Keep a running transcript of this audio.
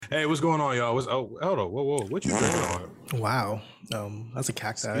Hey, what's going on, y'all? Hold on, whoa, what you drinking on? Wow, that's a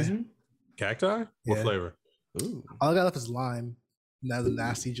cacti. Cacti? What Yeah. flavor? Ooh. All I got left is lime. Now the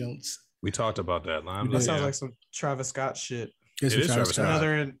nasty Jones. We talked about that. Lime. That sounds like some Travis Scott shit. It is Travis Scott.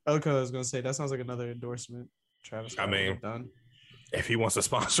 Okay, I was gonna say that sounds like another endorsement. Travis Scott. I mean, done. If he wants to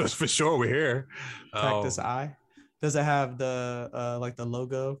sponsor us, for sure, we're here. Cactus Eye. Does it have the like the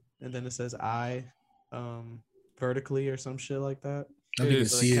logo and then it says I vertically or some shit like that? I think you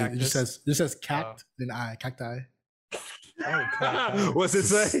see it. It just says cact then I cacti. Oh, cacti. What's it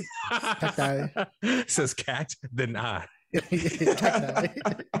say? Cacti. It says cact then I. Cacti.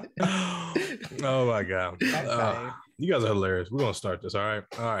 Oh my god. You guys are hilarious. We're gonna start this. All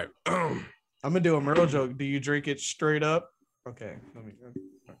right. I'm gonna do a Merle joke. Do you drink it straight up? Okay, let me go.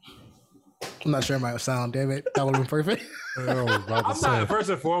 I'm not sure my sound. Damn it, that would have been perfect. I'm not. First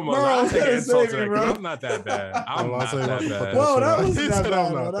and foremost, I take insult to that because I'm not that bad. I'm not that bad. Whoa, that wasn't that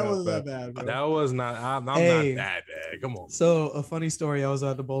bad. That wasn't that bad, bro. That was not. I'm not that bad. Come on. So a funny story. I was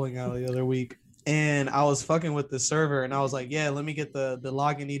at the bowling alley the other week, and I was fucking with the server, and I was like, "Yeah, let me get the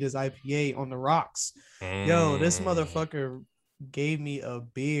Lagunitas IPA on the rocks." Yo, this motherfucker gave me a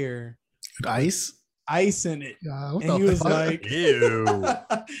beer, ice in it, and he was like, "Ew."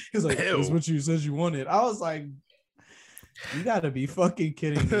 He was like, "That's what you said you wanted." I was like, "You gotta be fucking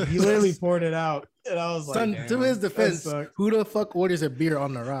kidding me!" He literally poured it out, and I was like, "To his defense, who the fuck orders a beer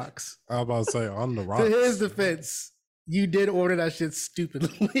on the rocks?" I was about to say on the rocks. To his defense, you did order that shit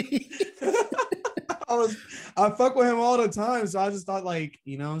stupidly. I fuck with him all the time, so I just thought, like,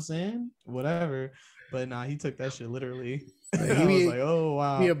 you know what I'm saying, whatever. But nah, he took that shit literally. I was like, oh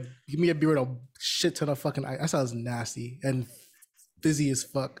wow. Give me a beer with a shit ton of fucking ice. That sounds nasty and fizzy as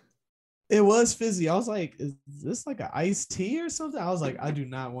fuck. It was fizzy. I was like, is this like an iced tea or something? I was like, I do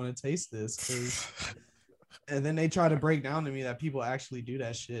not want to taste this. And then they try to break down to me that people actually do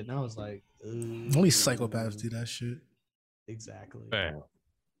that shit, and I was like, only psychopaths do that shit. Exactly. Man.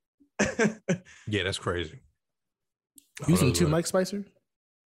 Yeah, that's crazy. Using two Mike Spicer?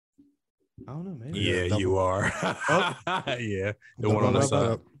 I don't know, man. Yeah, you are. Yeah, the one on the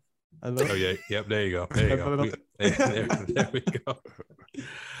side. Oh yeah, yep. There you go. There you go. There we go.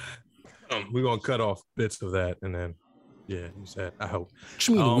 We're gonna cut off bits of that, and then you said I hope.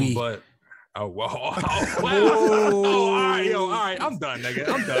 But all right, I'm done, nigga.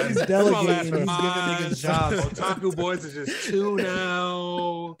 I'm done. He's delegating. He's giving niggas jobs. Otaku boys is just two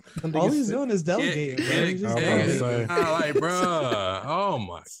now. All he's doing is delegating. Like, bro. Oh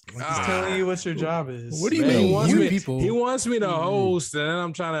my god. He's telling you what your job is. What do you mean? He wants me to host, and then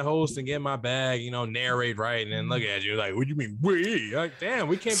I'm trying to host and get my bag, narrate right, and then look at you like, what do you mean we? Like, damn,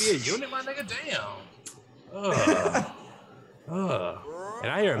 we can't be a unit, my nigga. Damn. And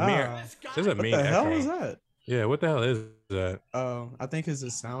I hear a mirror. There's a mirror. What the hell is that? Yeah, what the hell is that? Oh, I think it's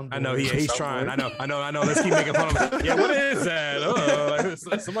a sound. I know he's trying. I know. Let's keep making fun of him. Yeah, what is that?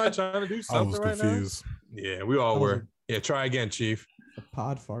 Like somebody trying to do something right confused. Now? Yeah, we all were. Yeah, try again, Chief. A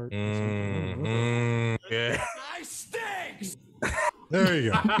pod fart. Yeah. Nice stinks. There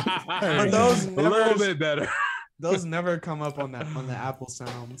you go. Those a little bit better. Those never come up on the Apple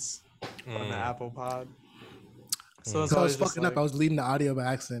sounds on the Apple Pod. So I was fucking up. I was leading the audio by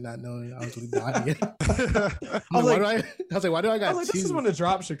accident, not knowing I was leading the audio. I was like, why do I got two? This is when the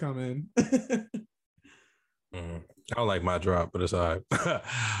drop should come in. I don't like my drop, but it's all right.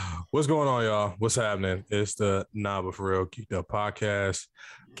 What's going on, y'all? What's happening? It's the Nah But For Real Geeked Up podcast.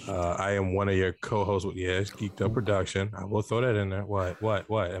 I am one of your co-hosts with Geeked Up Production. I will throw that in there. What?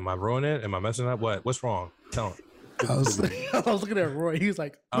 Am I ruining it? Am I messing up? What's wrong? Tell him. I was looking at Roy. He was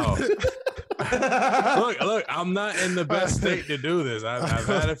like, oh. Look, I'm not in the best state to do this. I've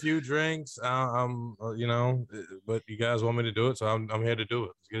had a few drinks. But you guys want me to do it, so I'm here to do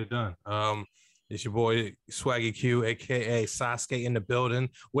it. Let's get it done. It's your boy Swaggy Q, aka Sasuke, in the building.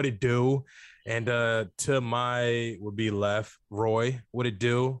 What it do? And to my would be left, Roy. What it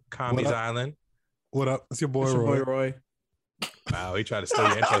do? Kami's Island. What up? It's your boy Roy. Wow, he tried to steal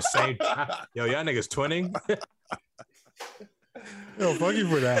your intro. Same time. Yo, y'all niggas twinning. Yo, fuck you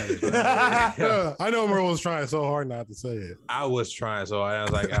for that. Yeah, I know Merle was trying so hard not to say it. I was trying so hard. I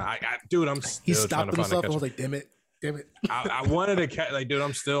was like, dude, I'm still he stopped trying to himself. find a catchphrase. I was like, damn it. I wanted to catch, like, dude,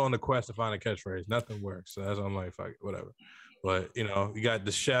 I'm still on the quest to find a catchphrase. Nothing works. So that's why I'm like, fuck it, whatever. But, you got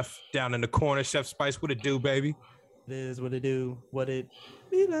the chef down in the corner. Chef Spice, what it do, baby? It is what it do. What it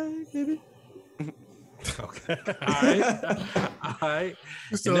be like, baby. Okay. All right.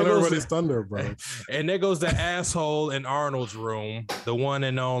 You still everybody's thunder, bro. And there goes the asshole in Arnold's room, the one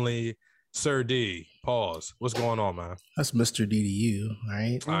and only Sir D. Pause. What's going on, man? That's Mr. DDU,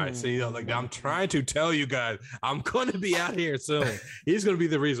 right? All right, see, like I'm trying to tell you guys, I'm gonna be out here soon. He's gonna be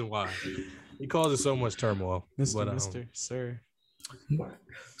the reason why. He causes so much turmoil. Mr. Sir.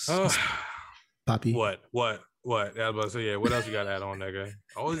 Poppy. What? I was about to say, yeah. What else you got to add on, nigga?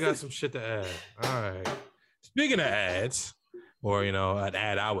 Always got some shit to add. All right. Speaking of ads, or an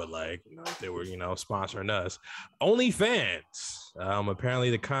ad I would like, if they were, sponsoring us. OnlyFans.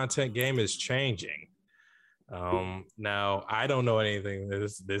 Apparently the content game is changing. Now I don't know anything.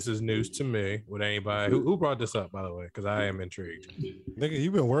 This is news to me. Would anybody who brought this up, by the way? Because I am intrigued. Nigga,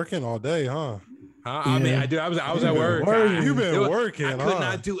 you've been working all day, huh? I mean, I do. I was at work. You've been working. I could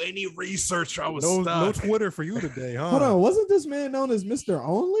not do any research. I was stuck. No Twitter for you today, huh? Hold on, wasn't this man known as Mr.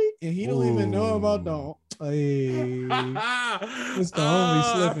 Only? And he don't even know about the Mr. Only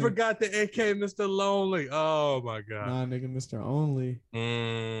slipping. I forgot the AK, Mr. Lonely. Oh my god. Nah, nigga, Mr. Only.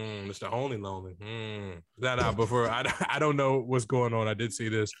 Mr. Only Lonely. Nah. Before I don't know what's going on. I did see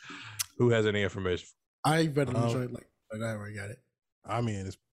this. Who has any information? I read it like I already got it. I mean,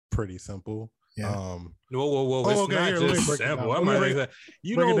 it's pretty simple. Yeah. Whoa. It's okay, not here, just simple. I read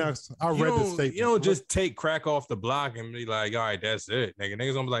the statement. You don't just take crack off the block and be like, all right, that's it.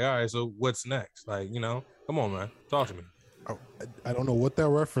 Niggas gonna be like, all right, so what's next? Like, come on, man. Talk to me. I don't know what that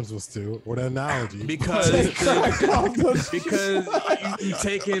reference was to or that analogy. Because you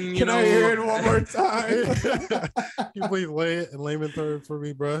taking, Can I hear it one more time? You please lay it in layman terms for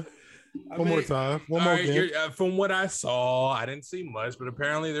me, bro. One more time. One more again. From what I saw, I didn't see much, but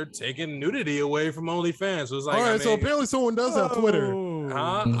apparently they're taking nudity away from OnlyFans. So it's like, all right, so apparently someone does have Twitter.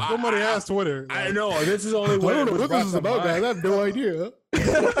 Somebody has Twitter. I know. This is only I don't know what this is about, guys. I have no idea.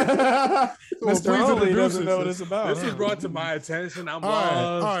 Mr. Only doesn't know what it's about. This was brought to my attention. I'm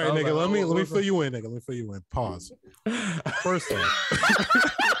all right, nigga. Like, let me fill you in, nigga. Let me fill you in. Pause. First off.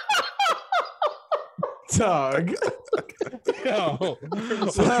 Dog. Yo.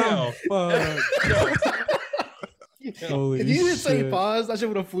 Holy if you didn't say shit. pause, that shit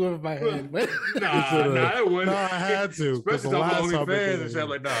would have flew over my head. Nah, it wouldn't. No, I had to. Especially on OnlyFans and shit.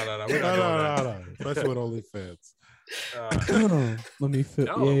 Like, no. No. Especially with OnlyFans. Let me fit.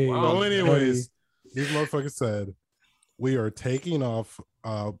 No, wow. So, anyways, these motherfuckers said we are taking off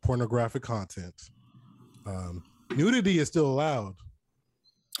pornographic content. Nudity is still allowed.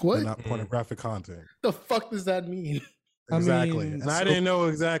 What? But not pornographic content. The fuck does that mean? Exactly. And I didn't know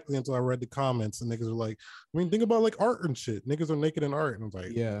exactly until I read the comments, and niggas were like, think about like art and shit. Niggas are naked in art. And I was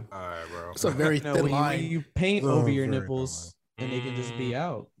like, yeah. All right, bro. It's a very thin line. When you paint over your very nipples and they can just be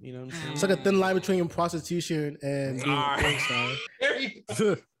out. You know what I'm saying? It's like a thin line between prostitution and being a porn star.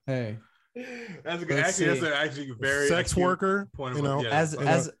 Hey. That's good. That's actually very sex worker. Point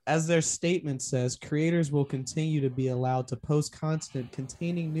as their statement says, creators will continue to be allowed to post content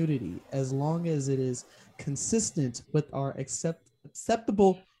containing nudity as long as it is consistent with our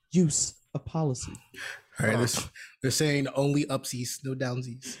acceptable use of policy. All right, they're saying only upsies, no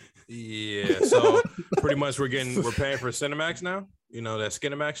downsies. Yeah, so pretty much we're paying for Cinemax now. That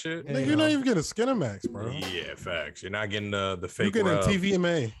Skinemax shit. Nigga, you're not even getting Skinemax, bro. Yeah, facts. You're not getting the fake. You're getting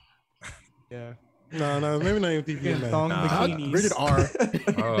TVMA. Yeah. No, maybe not even TVMA. Rated R.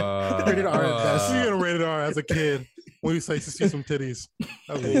 Rated R at best. You getting rated R as a kid when you say to see some titties.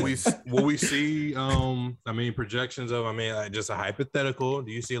 Will we see? Projections of. Just a hypothetical.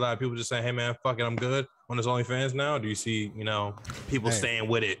 Do you see a lot of people just saying, "Hey, man, fuck it, I'm good" on this OnlyFans now? Or do you see, people staying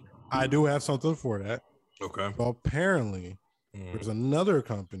with it? I do have something for that. Okay. So apparently, there's another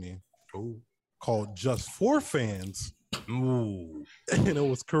company called Just for Fans. Ooh. And it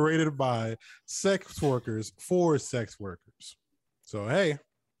was created by sex workers for sex workers. So hey,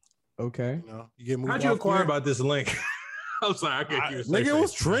 okay, you get moved. How'd you acquire about this link? I'm sorry, I can't keep it. Nigga, it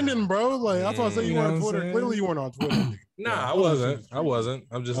was trending, bro. Like that's why I said you weren't on Twitter. Clearly, you weren't on Twitter. Nah, I wasn't. I'm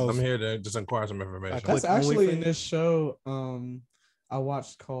here to just inquire some information. That's actually in this show. I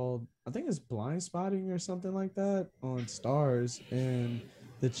watched called, I think it's Blind Spotting or something like that on Stars, and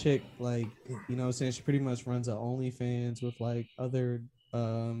the chick, like, saying she pretty much runs a OnlyFans with like other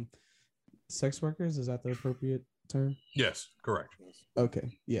sex workers. Is that the appropriate term? Yes, correct.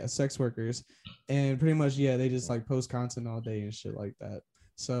 Okay, yeah, sex workers, and pretty much they just like post content all day and shit like that.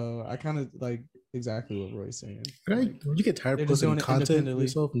 So I kind of like exactly what Roy's saying. Right? You get tired of posting content of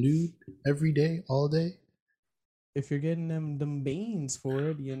yourself nude every day, all day. If you're getting them beans for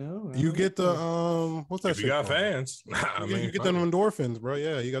it, you get the what's that? If you got fans, you get them endorphins, bro.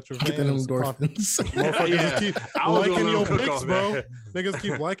 Yeah, you got your fans. Get them endorphins. Motherfuckers keep liking your pics, bro. Niggas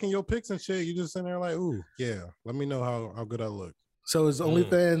keep liking your pics and shit. You just sitting there like, ooh, yeah. Let me know how good I look. So is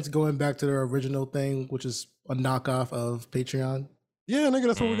OnlyFans going back to their original thing, which is a knockoff of Patreon? Yeah, nigga,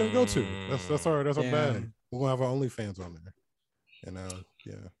 that's what we're gonna go to. That's our Damn. bag. We're gonna have our OnlyFans on there. And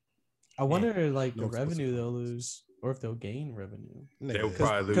yeah. I wonder like No the revenue explicit they'll lose or if they'll gain revenue. They'll Nigga,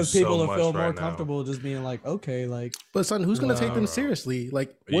 probably lose Because so people will much feel more right now. comfortable just being like, okay, like But son, who's gonna take them Wow. seriously?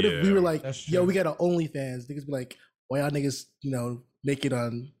 Like, what if we Yeah. were like, That's yo, true. we got an OnlyFans? Niggas be like, why y'all niggas, naked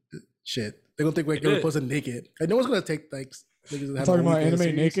on shit? They're gonna think we're It gonna did. post it naked, and no one's gonna take like niggas that have talking about OnlyFans anime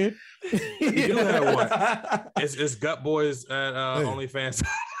serious. naked. You do have one. It's Gut Boys at Hey. OnlyFans.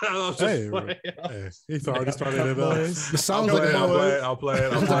 I was just Hey, playing. hey, he's already started it up. It I'll sounds play like it. I'll play a it. I'll play it.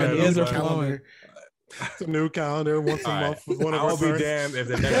 I'll sounds play like it. an Ideas I'll are play it. calendar. It's a new calendar once a All right. month with one of I'll our be friends. damned if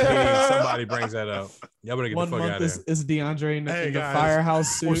the next meeting somebody brings that up. Y'all better get One the fuck out month of is, here. is DeAndre in, Hey, in the guys,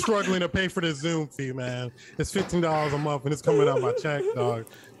 firehouse We're suit. struggling to pay for this Zoom fee, man. It's $15 a month and it's coming out my check, dog.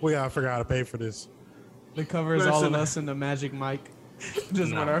 We gotta figure out how to pay for this. It covers all of Listen. us in the magic mic.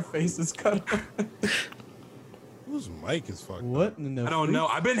 Just Nah. when our faces cut off. Whose mic is fucked? What in the I don't know.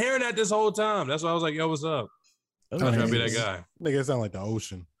 I've been hearing that this whole time. That's why I was like, yo, what's up? I'm Okay. trying to be that guy. Nigga, it sound like the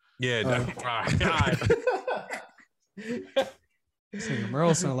ocean. Yeah. All right. This nigga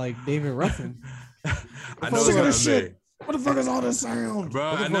Merle sound like David Ruffin. I know it's gonna Shit. be. What the fuck is all this sound?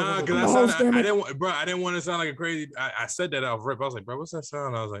 Bro, What the nah, fuck? because Host, damn it. I didn't want to sound like a crazy. I said that off rip. I was like, bro, what's that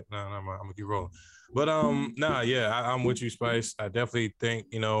sound? I was like, no, I'm gonna keep rolling. But I'm with you, Spice. I definitely think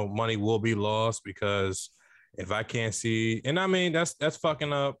money will be lost because if I can't see, and I mean that's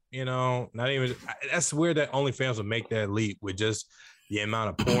fucking up. Not even that's weird that OnlyFans will make that leap with just the amount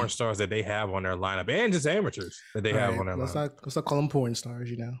of porn stars that they have on their lineup and just amateurs that they have on their Let's lineup. not call them porn stars,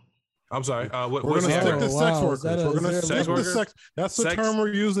 I'm sorry. We're What's gonna the stick other? to Oh, sex wow. workers. Is that We're gonna is stick there- to sex sex. That's the Sex- term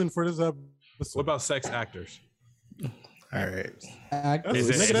we're using for this episode. What about sex actors? All right. Is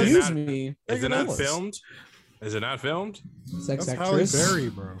it- Excuse is it not- me. Is it not Fellas. filmed? Is it not filmed? Sex That's Halle actress. Berry,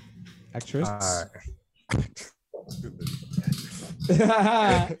 bro. Actress.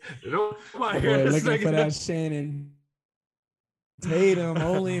 Nobody Boy, hear this looking for nigga. that Shannon Tatum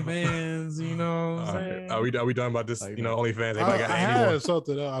OnlyFans, you know what I'm saying? Are we done about this? Like, OnlyFans. I Anybody got any more? had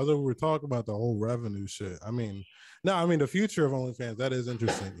something else. I was we were talking about the whole revenue shit. I mean, the future of OnlyFans, that is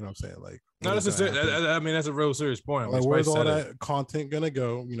interesting. You know what I'm saying? Like, No, what that's is gonna happen? I mean that's a real serious point. Like, Like, where's Spice all said that content gonna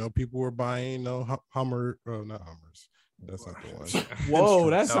go? People were buying, Hummer, not Hummers. That's not the one. Whoa,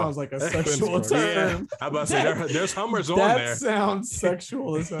 that No. sounds like a it. sexual Yeah, term. I about to say there's Hummers on That there. sounds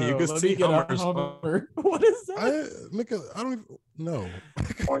sexual as hell. You can Let see me get a Hummers. Hummer. What is that? I don't even know.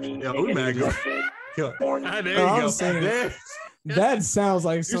 Yeah, we mad good. There you No, I'm go. saying- There- That sounds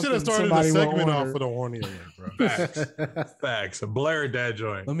like You should something have started the somebody would segment off order. with a horny alert, bro. Facts. Facts. Blur that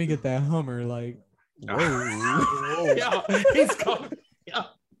joint. Let me get that Hummer. Like, Whoa. Yo, he's coming. Yo.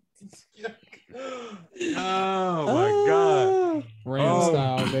 Oh my god. Ram Oh,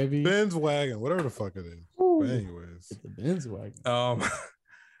 style, baby. Ben's wagon, whatever the fuck it is. But anyways, Get the Benz wagon.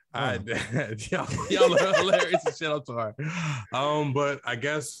 Y'all are hilarious as shit. I'm sorry. But I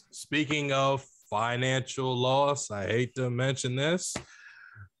guess speaking of financial loss, I hate to mention this.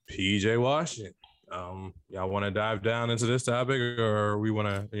 PJ Washington. Y'all want to dive down into this topic, or we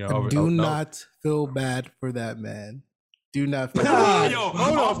want to, Do not feel bad for that man. Do not feel Yo, bad.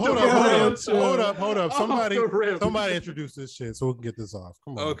 hold up. hold up. Somebody Off the rip. introduce this shit so we can get this off.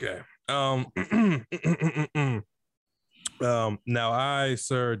 Come on. Okay. Now I,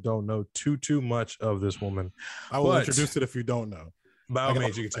 sir, don't know too much of this woman. I will But- introduce it if you don't know. By I all got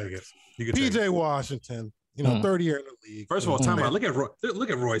means, you can take it. You can take it. PJ Washington, 30 year in the league. First of all, time out. Look at Roy. Look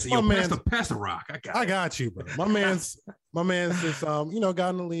at Royce. Yo, My pass the rock. I got you, bro. My man's just got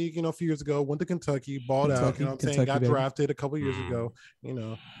in the league, a few years ago, went to Kentucky, balled out, you know what I'm saying? Kentucky, Got baby. drafted a couple years ago,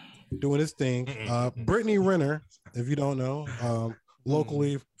 doing his thing. Brittany Renner, if you don't know,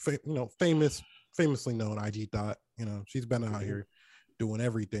 locally, famously known IG Dot, she's been out here doing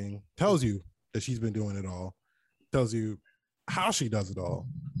everything, tells you that she's been doing it all, tells you how she does it all.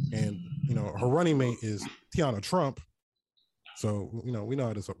 And, her running mate is Tiana Trump. So, we know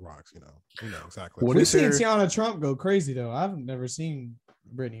how this rocks, we know exactly. What We've is seen her- Tiana Trump go crazy though. I've never seen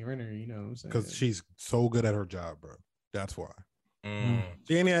Brittany Renner, you know what I'm saying? Because she's so good at her job, bro. That's why. Mm.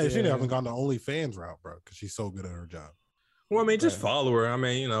 She Yeah. hasn't gone the OnlyFans route, bro, because she's so good at her job. Well, I mean, just follow her. I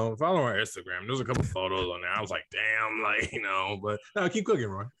mean, follow her on Instagram. There's a couple photos on there. I was like, damn, but no, keep cooking,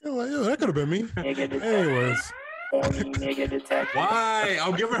 Roy. That could have been me. Anyways, Why?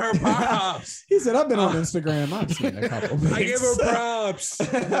 I'm giving her props. He said, I've been on Instagram. I've seen a couple. I give her pics." props.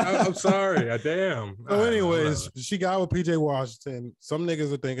 I'm sorry. Damn. so anyways, she got with PJ Washington. Some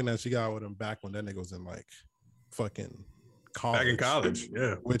niggas are thinking that she got with him back when that nigga was in like fucking college. Back in college,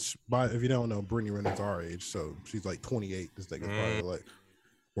 yeah. Which, if you don't know, Brittany Renner's our age, so she's like 28. This nigga's probably like,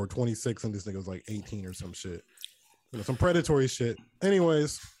 or 26, and this nigga's like 18 or some shit. some predatory shit.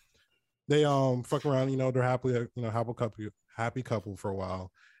 Anyways, they fuck around. They're happy couple for a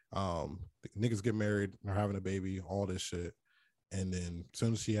while. The niggas get married. They're having a baby. All this shit, and then as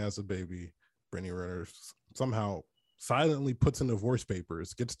soon as she has a baby, Brittany Renner somehow silently puts in divorce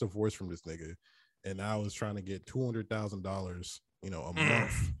papers, gets divorced from this nigga, and now is trying to get $200,000, a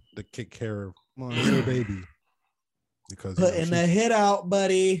month to take care of her baby. Because putting the hit out,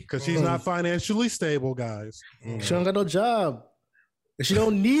 buddy. Because she's not financially stable, guys. She don't got no job. She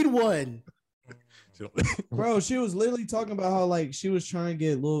don't need one. Bro, she was literally talking about how like she was trying to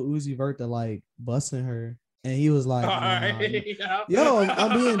get Lil Uzi Vert to like busting her. And he was like, yo,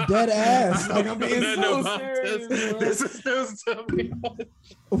 I'm being dead ass. Like, I'm being so serious. This is news to me.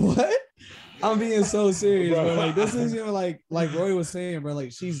 What? I'm being so serious, bro. Like, this is, like Roy was saying, bro,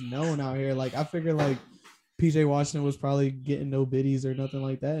 like, she's known out here. Like, I figured, like, PJ Washington was probably getting no biddies or nothing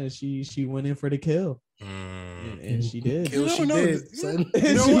like that. And she went in for the kill. And she did.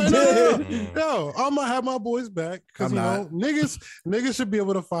 No, I'm gonna have my boys back because niggas should be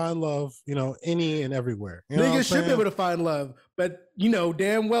able to find love, any and everywhere. Niggas should be able to find love, but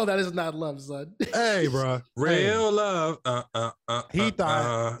damn well that is not love, son. Hey, bro, real love. He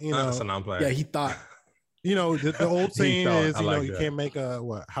thought, so now I'm playing. Yeah, he thought. The old saying is, you that. can't make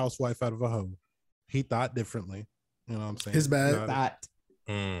a housewife out of a hoe. He thought differently. You know what I'm saying? His bad. Thought.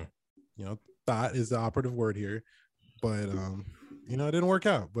 Thought is the operative word here, but it didn't work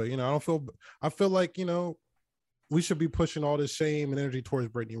out. But I feel like we should be pushing all this shame and energy towards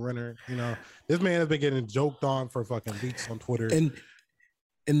Brittany Renner. This man has been getting joked on for fucking weeks on Twitter. And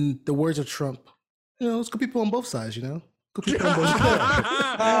in the words of Trump, it's good people on both sides. Good people on both sides.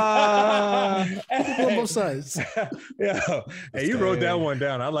 Good people on both sides. Yeah, hey, you wrote that one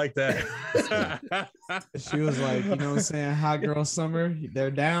down. I like that. She was like, hot girl summer.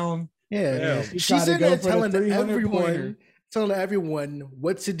 They're down. Yeah. She's in there telling everyone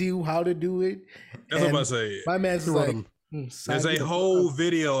what to do, how to do it. That's what I'm about to say. My man's like, there's a whole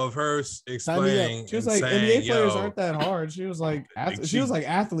video of her explaining. She was like, NBA players aren't that hard. She was like,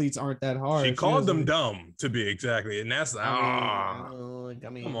 athletes aren't that hard. She called them dumb, to be exactly, and that's come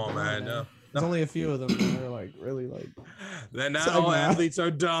on, man. No. There's only a few of them that are like really like. That not all athletes are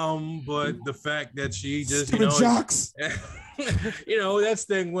dumb, but the fact that she just jocks. That's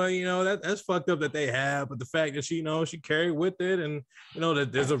thing. Well, that's fucked up that they have, but the fact that she carried with it, and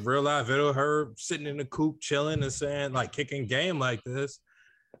that there's a real live video of her sitting in the coop chilling and saying like kicking game like this.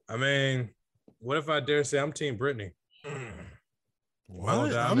 I mean, what if I dare say I'm Team Brittany?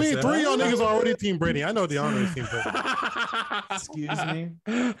 What? I mean, 3 of y'all niggas are already Team Brittany. I know DeAndre is Team Brittany. Excuse me.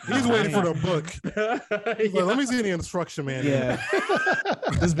 He's waiting for the book. He's like, let me see the instruction manual. Yeah.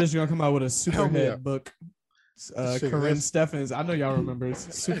 This bitch gonna come out with a Superhead book. Corinne Steffens. I know y'all remember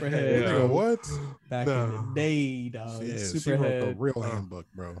Superhead. Yeah. What? Back in the day, dog. Yeah, Superhead. she wrote the real handbook,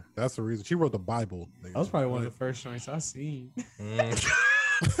 bro. That's the reason. She wrote the Bible. That was probably one of the first joints I seen.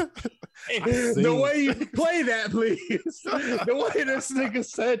 The way you play that, please. The way this nigga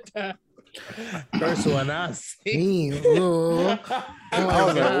said that. First one I seen. I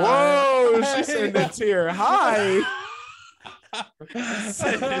was like, whoa, she sent it to her high.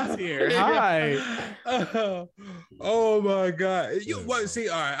 Send it to her high. Oh my god. You what? See,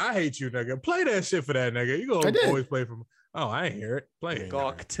 all right. I hate you, nigga. Play that shit for that nigga. You gonna always play from. Oh, I ain't hear it. Play it.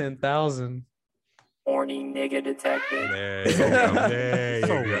 Gawk 10,000. Morning nigga detective. There you go. There you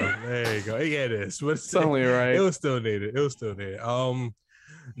go. There you go. Yeah, this. But it's only right. It was still needed.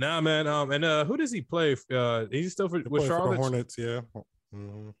 Nah, man. And who does he play? He's still with Charlotte. For the Hornets, yeah.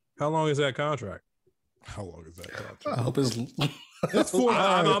 Mm-hmm. How long is that contract? How long is that contract? I hope it's 4.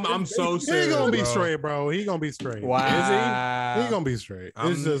 I'm so serious. He's gonna be straight, bro. He's gonna be straight. Wow. Is he? He's gonna be straight.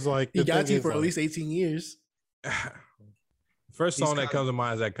 It's just like he got you for at least 18 years. First song that comes to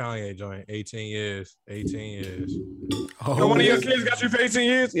mind is that Kanye joint. 18 years. 18 years. Oh, one of your kids got you for 18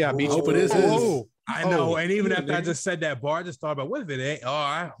 years? Yeah, I beat you. Hope it is. I know. And even after I just said that bar, I just thought about what if it ain't? Oh,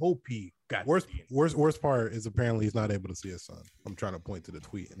 I hope he got worst part is apparently he's not able to see his son. I'm trying to point to the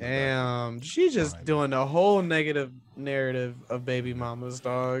tweet. Damn, she's just doing the whole negative narrative of baby mamas,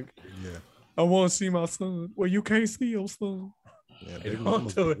 dog. Yeah. I want to see my son. Well, you can't see your son. Yeah, baby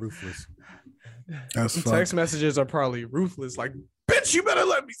mamas are ruthless. That's text messages are probably ruthless. Like, bitch, you better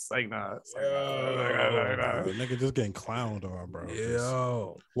let me say nah. The nigga just getting clowned on, bro.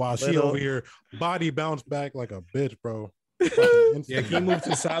 Yo. While she over here, body bounced back like a bitch, bro. Yeah, can you move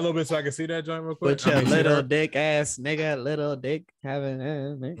to the side a little bit so I can see that joint real quick? But your little dick ass nigga, little dick having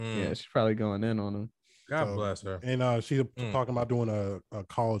yeah, she's probably going in on him. God bless her. And she's talking about doing a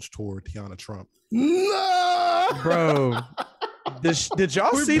college tour with Tiana Trump. No, bro. Did y'all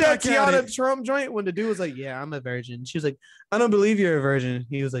We're see that back at Tiana it. Trump joint when the dude was like, "Yeah, I'm a virgin." She was like, "I don't believe you're a virgin."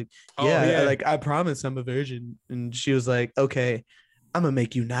 He was like, Oh, "Yeah, yeah. like I promise I'm a virgin." And she was like, "Okay, I'm gonna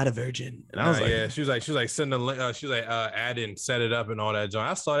make you not a virgin." And I was like, yeah, she was like, send the link. She was like, add in, set it up, and all that joint.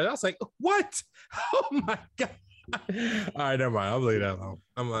 I saw it. I was like, what? Oh my god! All right, never mind. I'll leave that alone.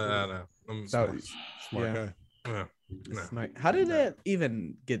 I'm That- Smart Yeah. guy. yeah. It's like, how did that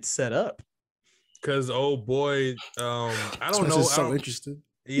even get set up? Because old boy, I don't know. Just I so don't- interested.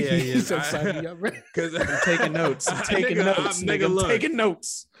 yeah, He said, yeah. "Sign me up, bro." Because I'm taking notes. I'm taking notes. Nigga, I'm look. taking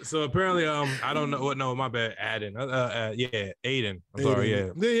notes. So apparently, I don't know what. No, my bad. Aiden. Yeah, Aiden. I'm sorry. Yeah,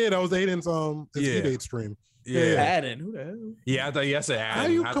 Yeah, that was Aiden's his Yeah. date stream. yeah. Add-in. Who the hell? Yeah, I thought I said Aiden. How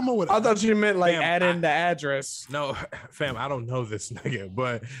you come up with? I thought you meant like Fam, add in the address. No, fam, I don't know this nigga,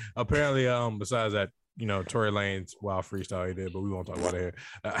 but apparently, besides that, Tory Lane's wild freestyle he did, but we won't talk about it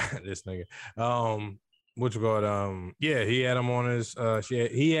here. This nigga, what you call it? Yeah, he had him on his,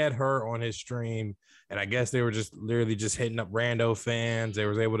 he had her on his stream, and I guess they were just literally just hitting up rando fans. They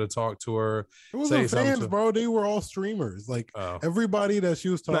was able to talk to her. It say wasn't something fans, to- bro. They were all streamers. Like Oh, everybody that she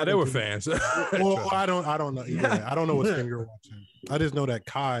was talking. no, they were to- fans. Well, I don't know. Yeah, I don't know what stream you're watching. I just know that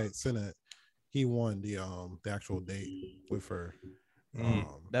Kai Sinnott, he won the actual date with her. Mm.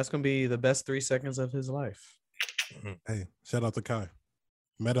 That's gonna be the best 3 seconds of his life. Hey, shout out to Kai.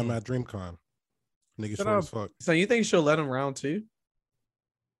 Met him at DreamCon. Nigga Shut short as fuck. So you think she'll let him round two?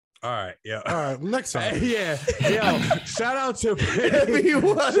 All right, yeah. All right, next time. Yeah, yo, shout out to Britt. He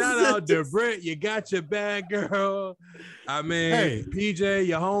wasn't. Shout out to Britt. You got your bag, girl. I mean, Hey. PJ,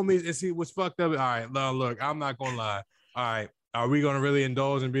 your homies. And see what's fucked up. All right, now look, I'm not gonna lie. All right, are we gonna really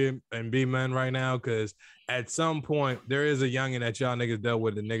indulge and be men right now? Because at some point there is a youngin that y'all niggas dealt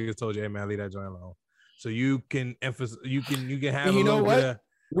with. The niggas told you, hey man, leave that joint alone. So you can emphasize. You can have. And a you know little what? bit of-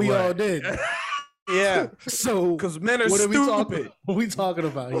 We What? all did. Yeah, So because men are what are we talking? stupid. What we talking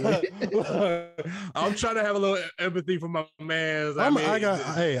about here? I'm trying to have a little empathy for my man's. I I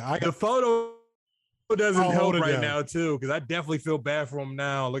got the photo doesn't I'll help hold it right down. now too, because I definitely feel bad for him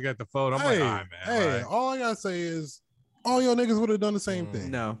now. Look at the photo. I'm hey, like, all right, man. hey, all right. all I gotta say is all your niggas would have done the same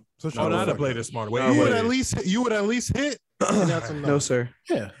thing. No, So Oh, shut no, the I'd have fuck played up. it smart. No, Wait, You would wait. at least hit. And that's enough. no, sir.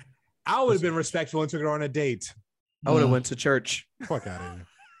 Yeah. I would have been respectful and took her on a date. I would have went to church. Fuck out of here.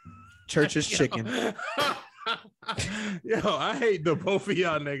 Church is chicken. Yo, I hate the both of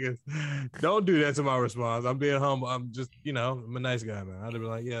y'all niggas. Don't do that to my response. I'm being humble. I'm just, I'm a nice guy, man. I'd have been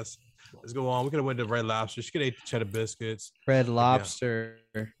like, yes, let's go on. We could have went to Red Lobster. She could have ate the cheddar biscuits. Red Lobster.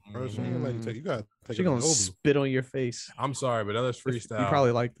 Bro, she ain't gonna let you take. You gotta take She it to gonna Nobu. spit on your face. I'm sorry, but that was freestyle. You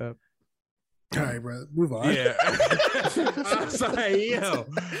probably like that. All right, bro. Move on. Yeah. I'm sorry, yo.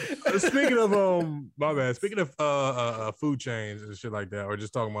 Speaking of my bad. Speaking of food chains and shit like that, or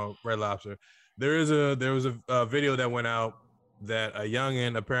just talking about Red Lobster, there was a video that went out that a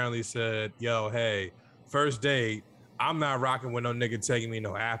youngin apparently said, "Yo, hey, first date, I'm not rocking with no nigga taking me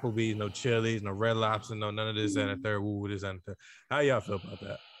no Applebee's, no Chili's, no Red Lobster, no none of this and the third. Woo, this and the third." How y'all feel about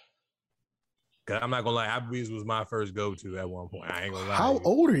that? Cause I'm not gonna lie, Applebee's was my first go-to at one point. I ain't gonna lie. How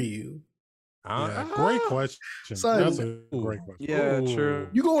old are you? Yeah, great question. Son. That's a great question. Yeah, Ooh. true.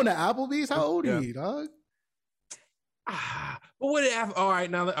 You going to Applebee's? How old Yeah. are you, dog? But what if? All right,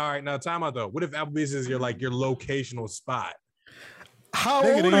 now, time out though. What if Applebee's is your locational spot? How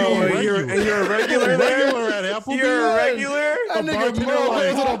Nigga, old they are all you? regular. And you're a regular there? Regular at Applebee's. You're a regular? That A nigga bartender Merle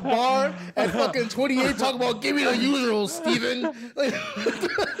like- goes to the bar at fucking 28 talking about give me the usual, Steven. Like,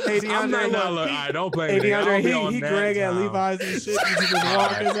 Hey, I'm not DeAndre, look, all look. right, don't play Hey, with me. I don't be DeAndre, on he that Greg at time. Levi's and shit. You can just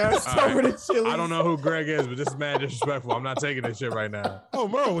walk his ass All right. over to Chili's. I don't know who Greg is, but this is mad disrespectful. I'm not taking this shit right now. Oh,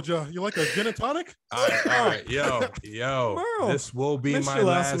 Merle, would you like a gin and tonic? All right, yo, Merle, this will be missed my you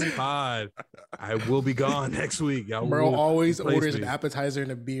last last week. pod. I will be gone next week. Y'all Merle will always replace orders me. an appetizer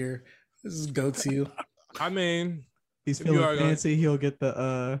and a beer. This is go to. I mean, He's If you feeling are gonna- fancy. He'll get the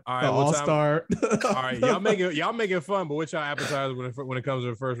All right, the what All time- Star. all right, y'all making fun, but what's y'all appetizer when it comes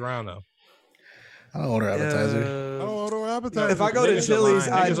to the first round though? I don't order appetizer. I don't order appetizers. If I go to Niggas Chili's,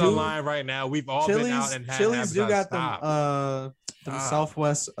 online. I Niggas do. online right now. We've all been out and had Chili's do got appetizers. them Stop.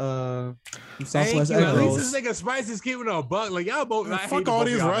 Southwest Thank Southwest you. egg At least rolls. this nigga Spice is keeping a buck. Like y'all both. I hate Fuck the all both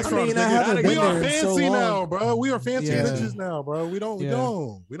of these y'all. restaurants. I mean, I nigga. haven't we been are there in so fancy long. now, bro. We are fancy Yeah. bitches now, bro. We don't.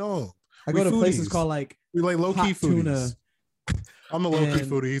 Yeah. We don't. I we go to places foodies. called like We like low key Hot Tuna. foodies. I'm a low key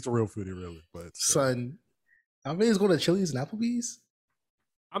And- foodie. He's a real foodie, really. But Son, I mean, going to Chili's and Applebee's.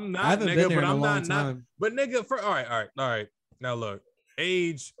 I'm I not, haven't nigga, been there but in a I'm long not. time. But nigga, all right. Now look,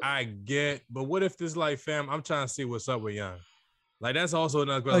 age I get, but what if this like fam? I'm trying to see what's up with young. Like that's also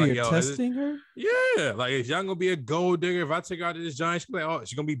another Oh, question. Like, you're yo, testing her? yeah, like is y'all gonna be a gold digger? If I take her out to this giant, she's like, oh,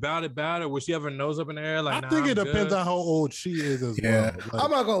 she gonna be about it. Will she have her nose up in the air? Like, I think I'm it depends good. on how old she is as Yeah, well. Like,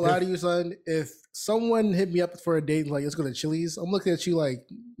 I'm not gonna lie to you, son. If someone hit me up for a date, like let's go to Chili's, I'm looking at you like,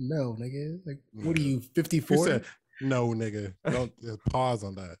 no, nigga. Like, what are you, you 54? said no, nigga. Don't just pause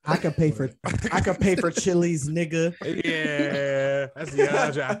on that. I could pay for Chili's, nigga. Yeah, that's the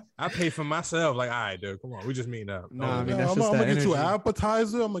other. I pay for myself. Like, all right, dude, come on, we just meeting up. Nah, I mean, Yeah, that's I'm just gonna that get you an energy.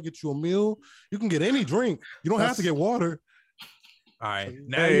 appetizer. I'm gonna get you a meal. You can get any drink. You don't have to get water. All right,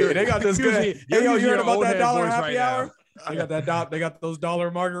 now Hey, they got this you're good. using- Hey, yo, you're you using heard your about old that head dollar voice happy right now. hour? They got that. They got those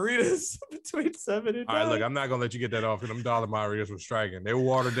dollar margaritas between 7 and 9. All right, look, I'm not gonna let you get that off because them dollar margaritas were striking. They were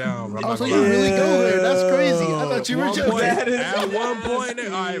watered down. I'm Oh, not so gonna you lie. really go there? That's crazy. I thought you were One just. point- That is at one point, all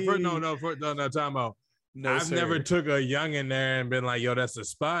right, nasty. no, time out. No, I've sir. never took a young in there and been like, yo, that's the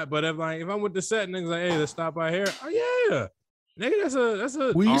spot. But if I'm with the set and niggas like, hey, let's stop by here. Oh yeah, nigga, that's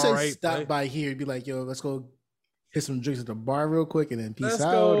a. When you say all right stop place. by here, be like, yo, let's go hit some drinks at the bar real quick and then peace Let's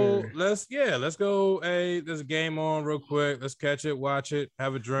out. go. or- Let's go. Hey, there's a game on real quick. Let's catch it, watch it,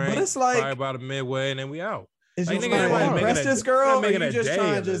 have a drink. it's like- probably about a midway, and then we out. Is Like, you nigga, trying nobody to making impress a- this girl, not or making you a just day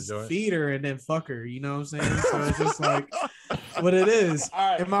trying of to this just joint. feed her and then fuck her? You know what I'm saying? So it's just like what it is.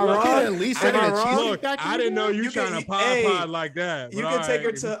 Am I Look, wrong? at least Am take I her to wrong? Cheesecake Look, Factory, I didn't know bro? you You can- trying to pop hey, pod like that. You but can take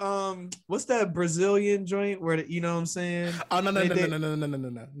her alright. to what's that Brazilian joint where you know what I'm saying? Oh no. They-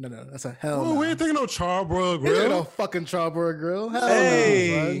 That's a hell. Oh, no. we ain't taking no Charbroil We ain't Grill. no fucking Charbroil Grill. Hell Hey.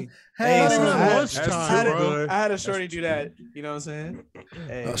 no, son. Hey, Hell so no. I had- lunchtime, I had a- bro. I had a shorty do that. You know what I'm saying?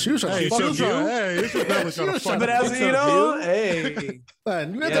 Hey. She was trying Hey, to fuck she was you. trying. Hey, you should definitely trying to was fuck. But trying as to you fuck know, you. hey,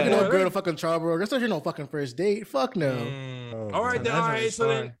 Man, you're not Yeah. taking no Boy, girl they- to fucking Charbroil. That's not your no fucking first date. Fuck no. Oh, All right, man. then. All right. So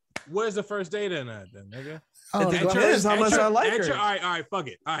That's then, where's the first date in that, then, nigga? Oh, It go depends ahead. how much I like her. All right, fuck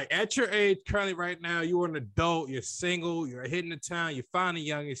it. All right, at your age, currently right now, you are an adult, you're single, you're hitting the town, you're finding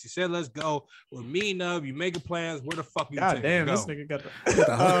youngest. You said, let's go. We're meeting up, you making plans. Where the fuck you God taking? damn, Go. this nigga got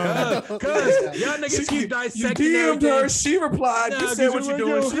the- Cause y'all niggas She- keep you dissecting DM'd her. everything. She replied. Nah, You 'cause said what you like,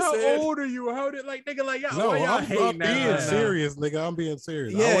 doing. yo, She how said, old are you? How did like nigga like y'all? No, why y'all I'm hating now? being Nah. serious, nigga. I'm being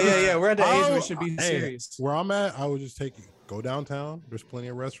serious. I yeah, would- yeah. We're at the age where I'll- we should be hey, serious. Where I'm at, I would just take you. Go downtown. There's plenty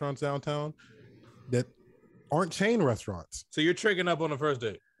of restaurants downtown that aren't chain restaurants. So you're tricking up on the first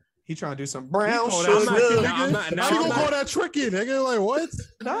date. He trying to do some brown Oh, sugar. that's not- nigga. nah, I'm not- nah, How you I'm gonna not- call that tricky, nigga? Like what?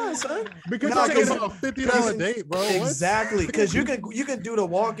 Nah, son. Because Nah, you're taking 'cause- about $50 date, bro. What? Exactly, because you can do the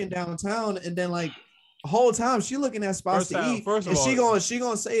walking downtown and then like the whole time she looking at spots First to time- eat, first of and all- she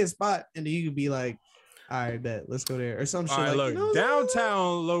gonna say a spot, and then you could be like, "All right, bet, let's go there," or some shit. All right, like, look, you know what I'm saying?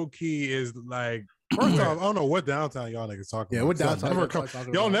 downtown low key is like First off, I don't know what downtown y'all niggas talking Yeah, about. what Y'all downtown never y'all come.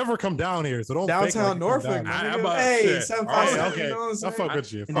 talking Y'all about? never come down here, so don't think like Downtown you come Norfolk, down my here. I'm nigga. about- Hey, shit. 757, All right, okay. you know what I'm I saying? fuck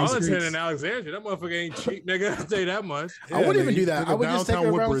with you. In these Arlington streets. and Alexandria. That motherfucker ain't cheap, nigga. I'll tell you that much. I wouldn't Yeah, even do that. nigga, I would just take her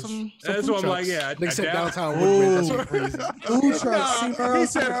downtown around Woodbridge. some That's food what I'm like, trucks. yeah, They said down- downtown Woodbridge. That's crazy. Food trucks, see, bro, He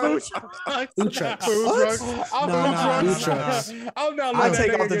see, said bro? food trucks. Food trucks. Food What? trucks. I'm Nah, food nah, trucks. nah, I'm not I'll letting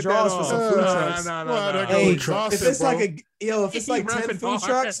take that off nigga the get draws that for on. some food Nah, trucks. nah, Well, nah, that nah. goes Hey, exhausted, if it's bro. like if it's like 10 Rapping food hard.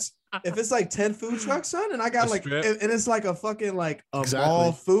 trucks, if it's like 10 food trucks, son, and I got A like, strip? and it's like a fucking like a Exactly.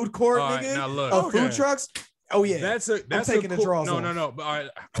 mall food court, All right, nigga, now look. of Okay. food trucks. Oh yeah, That's a that's taking a the draws No, off. no, no. But all right.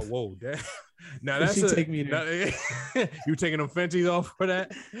 Oh, whoa. Now If that's she a, take me there. you taking them Fenties off for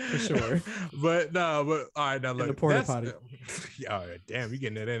that? For sure. But no, but all right, now look. the porta that's- potty. Yeah, all right, damn, you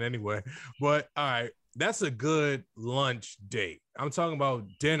getting that in anyway. But all right, that's a good lunch date. I'm talking about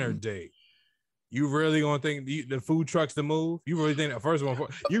dinner date. You really gonna think the food truck's the move? You really think that first one?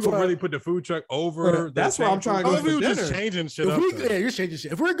 You gonna really put the food truck over? Bro, that's where I'm trying to How go if for you just dinner. changing shit If up? we, though? yeah, you're changing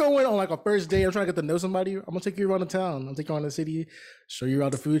shit. If we're going on like a first date, I'm trying to get to know somebody. I'm gonna take you around the town. I'm taking you around the city, show you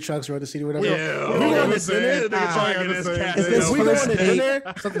around the food trucks, around the city, whatever. Yeah, If we going to understand. dinner, Nigga trying to get I his understand. cat. If if it's we going first to date-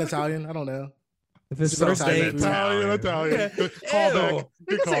 dinner, something Italian. I don't know. If it's Some first Italian date, food. Italian. Good callback. You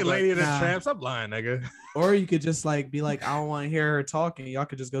Good can say callback. Lady in the Nah. Tramp. Stop lying, nigga. or you could just like be like, I don't want to hear her talking. Y'all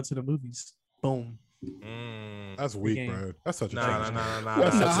could just go to the movies. Boom. That's weak, Game. bro. That's such a Nah, nah, change. nah, nah,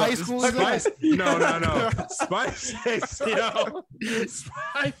 What's nah. the high school? is that? Spice, no. Spice, yo.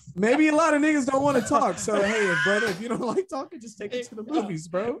 Spice. Maybe a lot of niggas don't want to talk. So hey, brother, if you don't like talking, just take it to the movies,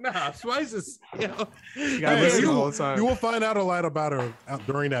 bro. Nah, Spice is, yo. You gotta Hey, listen the you, whole time. you will find out a lot about her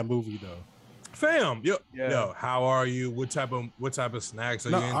during that movie, though. Fam, yo, Yeah. yo, how are you? What type of snacks are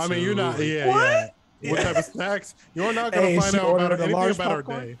No, you into? I mean you're not. Yeah, What? yeah. What type of snacks? You're not gonna Hey, find she out about ordered her, a anything large about her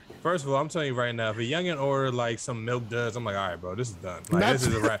popcorn? day. First of all, I'm telling you right now, if a youngin order like some milk duds, I'm like, all right, bro, this is done. Like That's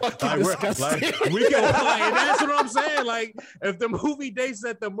this is a wrap. fucking Like, disgusting. we can, like, that's what I'm saying. Like, if the movie dates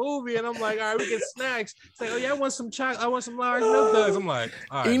at the movie, and I'm like, all right, we get snacks. Say, oh yeah, I want some chocolate. I want some large milk duds. I'm like,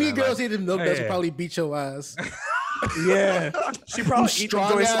 all right, Any man, girls like, eating milk duds yeah. will probably beat your ass. Yeah, she probably eat them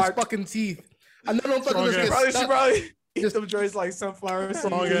strong joints ass like fucking teeth. I know them fucking Strong just ass- get probably, she stuck. probably eat them joints like sunflower seeds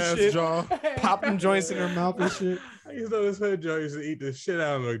Strong and ass shit. jaw. Pop them joints in her mouth and shit. I used to know this hood joint used to eat the shit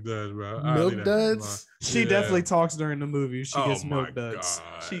out of Milk Duds, bro. I'll Milk leave that alone. Duds. She Yeah. definitely talks during the movie. She Oh gets my milk duds.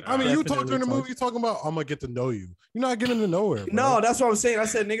 God. She I mean, you talk definitely during the talks. movie, you talking about I'm gonna get to know you. You're not getting to know her. Bro. No, that's what I'm saying. I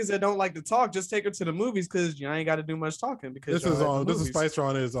said niggas that don't like to talk, just take her to the movies because you ain't got to do much talking. Because this is y'all at the this is movies. Spicer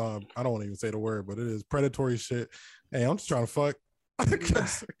on his I don't want to even say the word, but it is predatory shit. Hey, I'm just trying to fuck.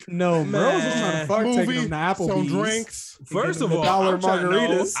 No, Merle's just trying to fuck, taking Movie, them to Applebee's. some drinks. First of the all, dollar I'm trying to know-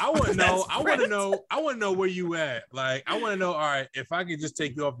 margaritas. I want to know. That's I want to know. I want to know where you at. Like, I want to know. All right, if I could just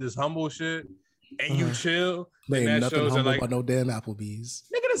take you off this humble shit and you chill, They then ain't that nothing shows that humble like, about no damn Applebee's.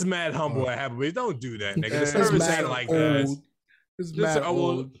 nigga, that's mad humble at Applebee's. Don't do that, nigga. The It's service mad ain't like that. old. It's The, mad ser- oh, well,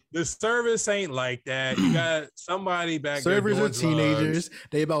 old. the service ain't like that. You got somebody back Servers there are doing teenagers.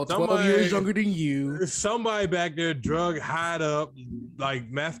 They about 12 Somebody- years younger than you. drugs. Somebody back there drug hide up,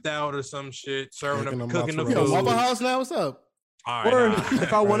 like methed out or some shit, serving Cooking them, them cooking the mozzarella Yo, food. Waffle House now. What's up? All right, Or nah.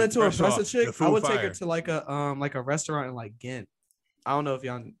 if I wanted to First impress off, a chick, the I food would take fire. her to like a restaurant in like Ghent. I don't know if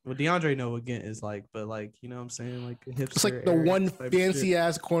y'all, well, DeAndre know what Ghent is like, but like, you know what I'm saying? Like a hipster. It's like the area one type fancy shit.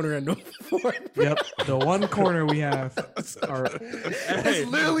 ass corner in North Fort. Yep, the one corner we have. Are, Hey,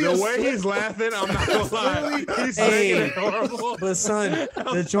 literally the a way he's laughing, I'm not gonna lie. He's Hey, making it horrible. but son,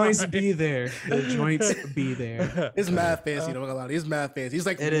 the joints be there. The joints be there. It's mad fancy. Don't gonna lie. It's mad fancy. It's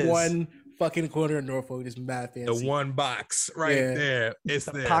like It is. one fucking corner in Norfolk. It's mad The fancy. one box right Yeah. there. It's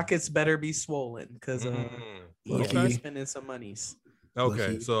The there. pockets better be swollen because Mm. you Okay. start spending some monies. Okay,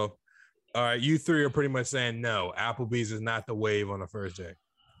 Lucky. so all right, you three are pretty much saying no. Applebee's is not the wave on the first day.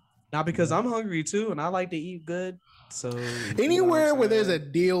 Not because I'm hungry too, and I like to eat good. So you know what I'm Anywhere where there's a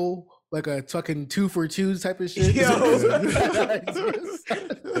saying? deal, like a fucking 2 for 2 type of shit. Yo. I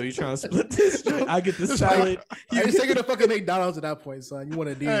So you trying to split this? I get the salad. just taking a fucking McDonald's at that point, son. You want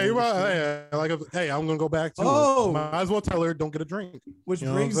to deal? Hey, you with might, shit. hey, like, hey, I'm gonna go back to. Oh. It. Might as well tell her don't get a drink. Which You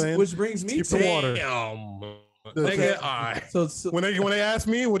know what I'm saying? brings me Keep to the water. Damn. Okay. Nigga, all right. so When they ask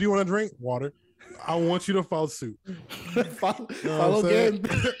me, what do you want to drink? Water. I want you to follow suit. follow, You know follow what I'm saying?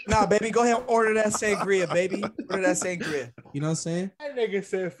 game. nah, baby, go ahead and order that sangria, baby. Order that sangria. You know what I'm saying? That nigga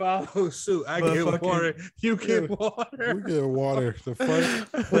said follow suit. I But get fucking- water. You get water. We get water. The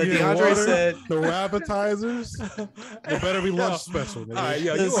fuck. But We get DeAndre water. said The appetizers. It better be lunch special. Nigga. All right,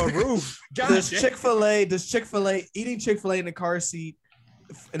 yo, you This- a roof. there's Chick-fil-A, eating Chick-fil-A in the car seat,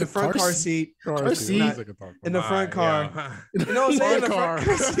 in the front car seat, Car seat. Not- in the front car. You know what I'm saying? In the front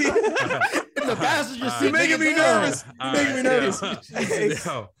car seat. In the passenger seat. You're making me nigga, nervous. damn. You're making me nervous. Hey,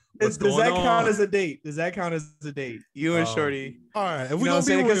 What's Does that going count on? as a date? Does that count as a date? You and Oh. Shorty. All right, if You we know what I'm gonna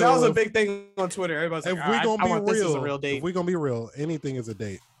saying? be Because that was a real, big thing on Twitter. Everybody's if like, we I gonna want be this as real, a real if date. we gonna be real, anything is a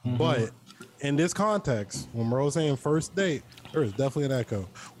date. Mhm. But in this context, when Merle's saying first date, there is definitely an echo.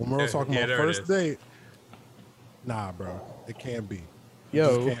 When Merle's talking Yeah, about there it first is. date, nah, bro, it can't be.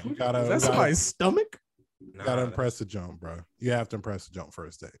 Yo, Just can't. We gotta, is we that gotta, somebody's stomach? gotta impress the jump, bro. You have to impress the jump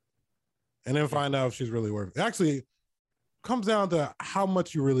first date, and then find out if she's really worth it. Actually, comes down to how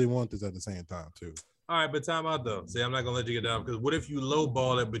much you really want this at the same time, too. All right, but time out though. See, I'm not gonna let you get down because what if you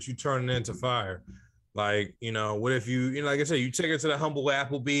lowball it, but you turn it into fire? Like, you know, what if you know, like I said, you take her to the humble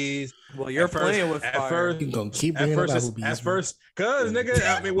Applebee's. Well, you're At first- playing with at fire. first- You gonna keep At bringing up first, Applebee's. at first, cause nigga,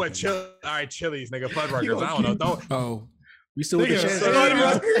 I mean, what? All right, Chili's, nigga, Fuddruckers. I don't know. Don't Oh, we still with the Nigga,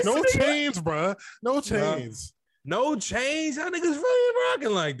 shit. hey, no chains, bro. No chains. no change. How niggas really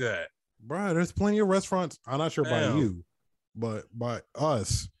rocking like that? Bro, there's plenty of restaurants. I'm not sure Damn. by you, but by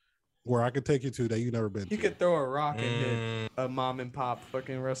us, where I could take you to that you never been You to. could throw a rock and hit Mm, a mom and pop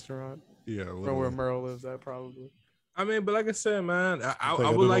fucking restaurant Yeah, from where literally. Merle lives at, probably. I mean, but like I said, man, I Take would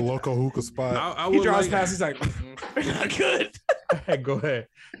it to like. a local hookah spot. I He would drives like, past, he's like, they're not good. Hey, go ahead.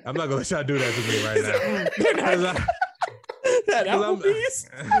 I'm not gonna let y'all do that to me right now. They're not 'Cause I- that 'cause I'm-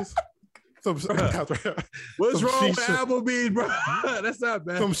 Applebee's. some, What's some wrong with shisha. Applebee's, bro? That's not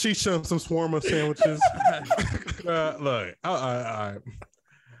bad. some shisha, some shawarma sandwiches. Look, all right.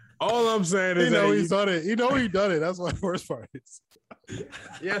 All I'm saying is You know that he's done it. You know he done it. That's my first part. Is.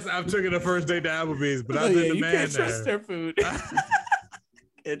 yes, I've taken the first date to Applebee's, but Oh, I've yeah, been the you man can't trust there. their food.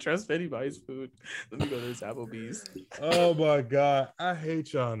 Can't trust anybody's food. Let me go to this Applebee's. Oh my god, I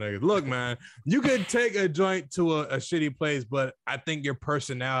hate y'all niggas. Look, man, you can take a joint to a shitty place, but I think your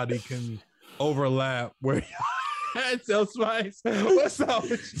personality can overlap. Where that's so spice. What's up?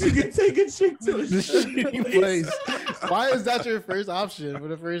 with You you? can take a chick to a The shitty shitty place. place. Why is that your first option for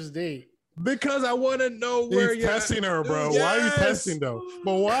the first date? Because I want to know where He's you're testing her, bro. Yes. Why are you testing though?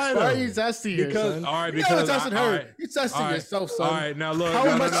 But why? Why are though? you testing her, Because son? all right, You because never tested all her. right. You testing All right. yourself, son. All right, now look. How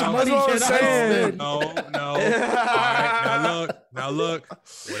no, much no, no. money That's what can I'm I saying. spend? No. All right, now look.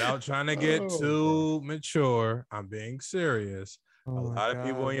 Without trying to get too mature, I'm being serious. Oh A my lot of God,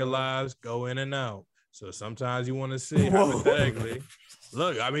 people in your bro. lives go in and out. So sometimes you want to see Whoa. hypothetically.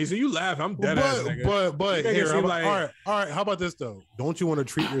 Look, I mean, so you laugh. I'm dead ass nigga. But You make it here, seem how about, like- all right. How about this though? Don't you want to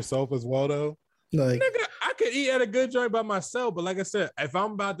treat yourself as well though? Like, Nigga, I could eat at a good joint by myself, but like I said, if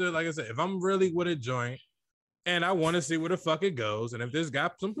I'm about to, like I said, if I'm really with a joint and I want to see where the fuck it goes, and if this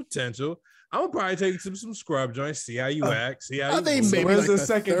got some potential, I'm gonna probably take some scrub joints, see how you act, see how I you think move. maybe where's like the the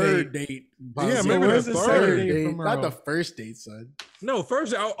second third date. Yeah, So maybe where's the the third second date date, from not the Earl? first date, son. No,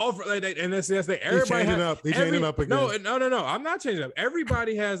 first I'll offer like that, and that's the thing. Everybody changing has, up. He changing up again. No. I'm not changing up.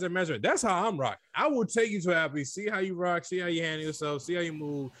 Everybody has their measurement. That's how I'm rocking. I will take you to happy, see how you rock, see how you handle yourself, see how you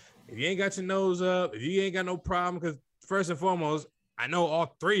move. If you ain't got your nose up, if you ain't got no problem, because first and foremost, I know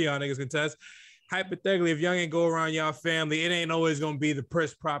all three of y'all niggas can test. Hypothetically, if y'all ain't go around y'all family, it ain't always gonna be the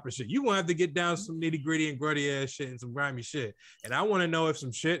proper shit. You gonna have to get down some nitty gritty and gruddy ass shit and some grimy shit. And I want to know if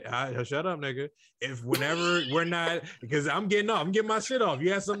some shit. Shut up, nigga. If whenever we're not, because I'm getting my shit off.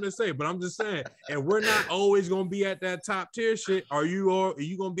 You have something to say, but I'm just saying, if we're not always gonna be at that top tier shit, are you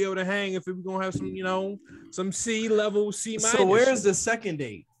gonna be able to hang if we're gonna have some, some C level, C minus? So where's the second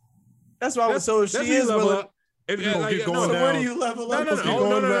date? That's why. So That's she is level willing. up. If You gonna keep going So down. where do you level No, up? no, Keep no,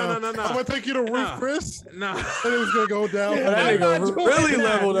 going no, down. no. I'm gonna take you to Ruth Nah. Chris, No. and it was gonna go down. Yeah, that I'm nigga not doing really that.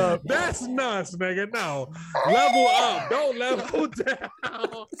 leveled up. That's nuts, nigga. No, level up. Don't level down.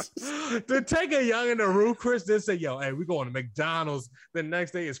 To take a youngin' to Ruth Chris, then say, "Yo, hey, we going to McDonald's." The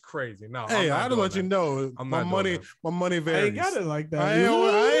next day is crazy. No, Hey, I'm I had not to doing let you that. know I'm my not money. doing My money I varies. ain't got it like that. I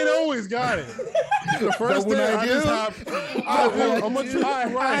ain't always got it. The first Double day I just idea? have. I'm gonna try.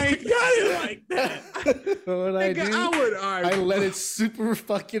 I ain't got it like that. What I Nigga, do? I would, all I right, let it super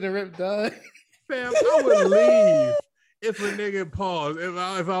fucking rip die. fam, I would leave if a nigga paused. If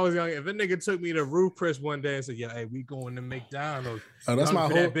I was young, if a nigga took me to Ruth Chris one day and said, "Yo, hey, we going to McDonald's." Oh, that's Y'all my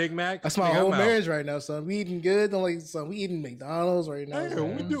for whole that Big Mac. That's my Nigga, whole I'm out. marriage right now, son. We eating good. Don't like son. We eating McDonald's right now. Hey,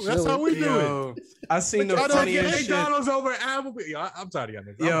 son. we do. I'm That's how chilling. we do it. Yo, I seen the I don't get funniest shit. McDonald's over Applebee's. Yo, I'm tired of y'all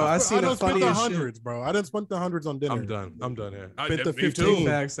niggas. Yo, I I'm, seen I the done spent the funniest shit. hundreds, bro. I didn't spend the hundreds on dinner. I'm done. I'm done here. Spent the Me 15. too.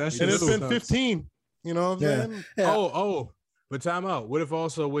 Facts. That shit And is it's been nuts. 15. You know what I'm Yeah. saying? Yeah. Oh, but time out. What if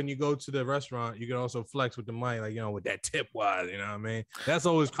also when you go to the restaurant, you can also flex with the money, like with that tip wise, you know what I mean? That's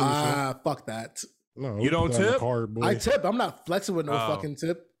always crucial. Fuck that. No, You don't put that on the tip? Card, boy. I tip. I'm not flexing with no Oh. fucking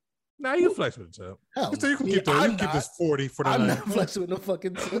tip. Now you can flex with the tip. Hell, So you can me, keep, I'm keep not. this 40 for the I'm night. not flexing with no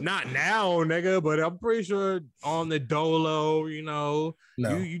fucking tip. Not now, nigga, but I'm pretty sure on the dolo,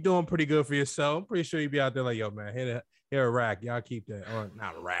 No. you doing pretty good for yourself. I'm pretty sure you be out there like, yo, man, here a rack. Y'all keep that. Or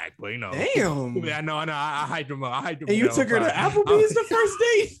not a rack, but Damn. I know. I hyped him up. And you took her to Applebee's the first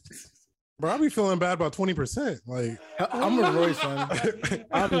date? Bro, I be feeling bad about 20%. Like, I'm with Roy, son.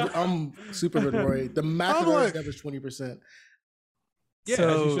 I'm super with Roy. The max I'm of our like- stuff is 20%. Yeah, So-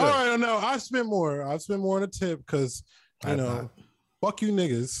 as you all should. right, no, I spent more. I spent more on a tip because, I've fuck you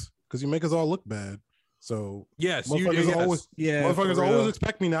niggas, because you make us all look bad. So, Yes, motherfuckers yes. always, Yeah. motherfuckers for real. always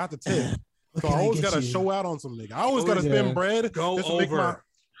expect me not to tip. So I always got to show out on some nigga. I always got to Yeah. spend bread. Go just to make over.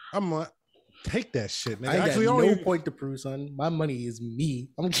 I'm like, take that shit, nigga. I ain't Actually, got only, no point to prove, son. My money is me.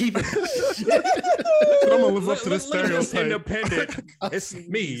 I'm keeping it. I'm gonna live up to this Look at this stereotype. independent. It's me.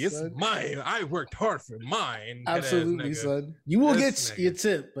 Absolutely, It's son. mine. I worked hard for mine. Head ass Absolutely, nigga. son. You will This get nigga. your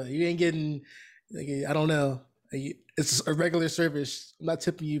tip, but you ain't getting. I don't know. It's a regular service. I'm not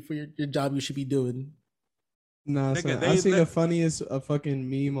tipping you for your job you should be doing. Nah, Nigga, son, they I seen the let- funniest fucking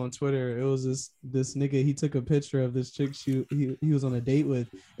meme on Twitter. It was this nigga. He took a picture of this chick he was on a date with,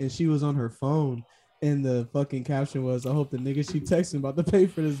 and she was on her phone. And the fucking caption was, "I hope the nigga she texting about to pay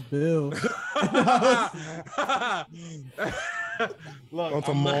for this bill." Look, On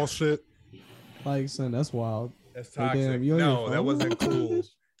some mall shit. Like, son, that's wild. That's Like, toxic. damn, you on your No, that phone? wasn't cool.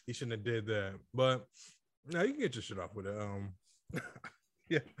 He shouldn't have did that. But no, you can get your shit off with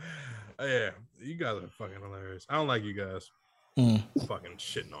it. Yeah, you guys are fucking hilarious. I don't like you guys. Fucking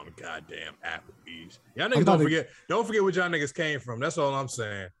shitting on the goddamn Applebee's. Y'all niggas about don't forget where y'all niggas came from. That's all I'm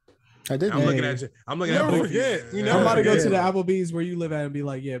saying. I did. I'm looking Hey. at you. I'm looking Never at both of you. forget. You Yeah. never I'm about to go forget. to the Applebee's where you live at and be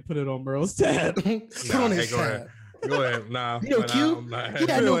like, "Yeah, put it on Merle's tab." Put Nah, on hey, his go ahead. tab. Go ahead. Nah. You know, nah, Q? I'm not. He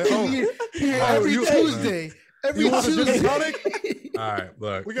had no Like, oh. thing here Oh, every you- Tuesday. Every You want a gin and Tuesday. tonic? All right,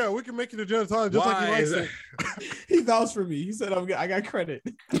 look. We can make you the gin and tonic just like Why you like is it. it? He vouched for me. He said, I got credit."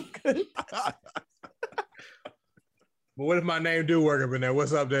 But what if my name do work up in there?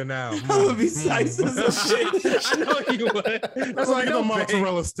 What's up there now? I would be psyched as a shit. I know you would. That's like the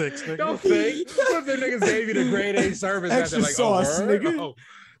mozzarella sticks. Nigga. Don't think. What if the niggas gave you the grade A service Extra after like sauce, nigga. Oh,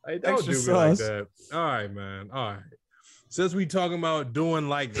 hey, don't Extra do me like sauce. that. All right, man. All right. Since we talking about doing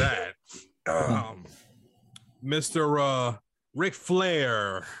like that, Mr. Ric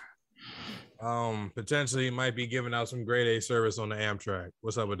Flair potentially might be giving out some grade A service on the Amtrak.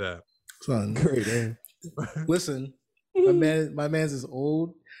 What's up with that? Son, Great, man. listen, my man's is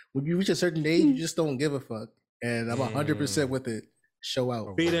old. When you reach a certain age, you just don't give a fuck. And I'm 100% with it. Show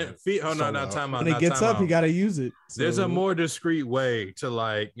out. Feet. Oh no, So not time out. When it gets up, you gotta use it. There's So- a more discreet way to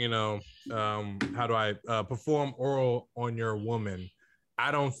like, you know, how do I perform oral on your woman? I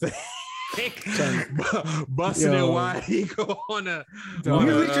don't think busting it Yo. wide he go on a. When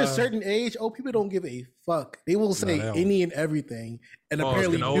you reach a certain age, old people don't give a fuck. They will say they don't. any and everything, and Pause.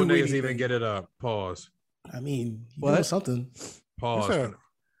 apparently Can do old niggas anything. even get it up? Pause. I mean, you What? know something. Pause. What's that?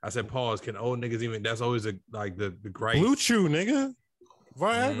 I said pause. Can old niggas even? That's always the gripe. Blue Chew, nigga.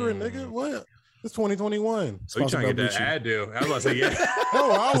 Viagra, Mm. nigga. What? It's 2021. So you trying to get that ad deal? I was about to say yeah.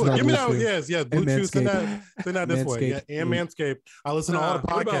 Oh, I It's was not give me Blue that. Chew. Yes. Blue And Chew. Send Manscaped. that this way. Yeah, Manscaped. and Manscaped. I listen to all the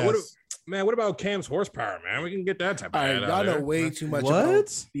What podcasts. about, man, what about Cam's horsepower, man? We can get that type of All right, ad y'all out know there. way too much about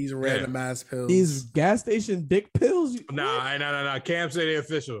What? these random ass pills. These gas station dick pills? Nah. Cam said it's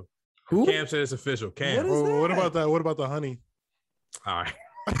official. Who? Cam said it's official. Cam. What is What that? about that? What about the honey? All right.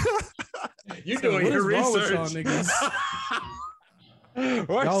 You So doing what your is wrong with research. y'all We're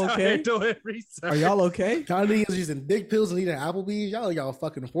Y'all out okay? here doing research. Are y'all okay? Y'all niggas using dick pills and eating Applebee's. Y'all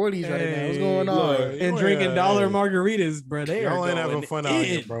fucking 40s right now. What's going on? look. And Yeah, drinking dollar hey. margaritas, bro. They Y'all are ain't having going fun out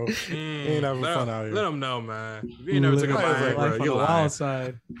here, in. bro. Mm, ain't having let fun 'em- out here. Let them know, man. If you ain't never took a Living life Viagra, on you the lying. wild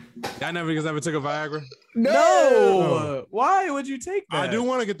side. Y'all never took a Viagra? No. Why would you take that? I do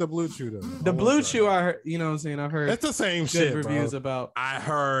want to get the Blue Chew though. The Blue Chew, I heard, you know what I'm saying? I've heard It's the same good shit, reviews bro. about. I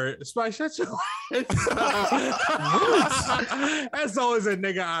heard. Spice, shut your. That's always a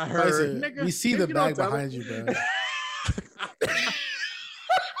nigga I heard. Spicer, Nigga, we see you the don't bag tell me. behind you, bro.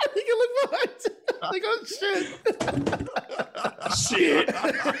 You can look behind you. Like, oh shit.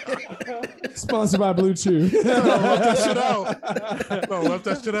 Sponsored by Blue Chew. No, left that shit out. No, left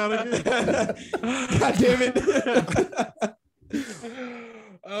that shit out again. God damn it.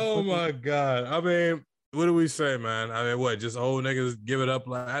 Oh my god. I mean, what do we say, man? I mean, what? Just old niggas give it up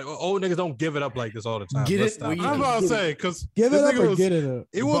like old niggas don't give it up like this all the time. Get Let's it stop where you I'm that. about to say because Give it up or get it up?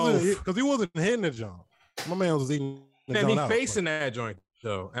 It wasn't Both. because he wasn't hitting the jump. My man was eating the Man, joint he out. facing that joint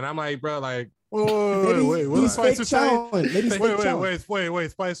though, and I'm like, bro, like, Wait, what He's Spicer fake say? chowing. Maybe he's fake chowing.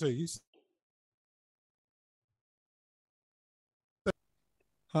 Wait, Spicer, you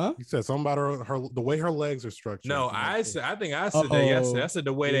Huh? said something about her the way her legs are structured. no, I think I said that yesterday. I said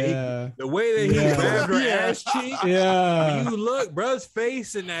the way that Yeah. the way that he Yeah. grabbed her Yeah. ass cheek. Yeah. When you look, bro's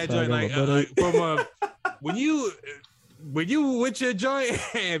face in that Sorry, joint, like but from a when you with your joint,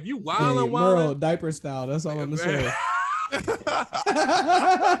 if you Hey, wildin', Merle, diaper style. That's all I'm gonna say.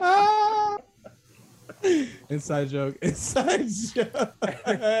 Inside joke. Inside joke.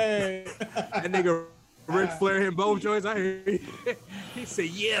 Hey. that nigga Ric Flair hit both joints. I hear he said,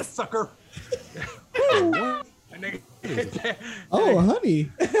 "Yeah, sucker." That nigga hit that. Oh, honey.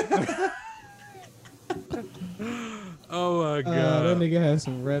 Oh my That god. nigga had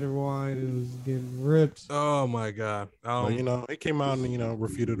some red wine and was getting ripped. Oh my god. But, it came out and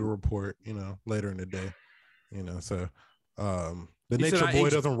refuted the report. Later in the day. So the He said, nature "I boy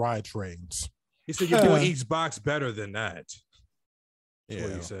eat- doesn't ride trains. He said your boy eats box better than that. That's what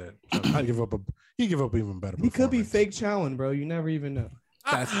Yeah, he said. I give up he give up even better. He could be performance. fake chowing, bro. You never even know.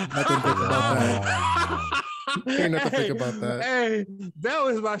 That's nothing to think about that. Ain't nothing to think about that. Hey, that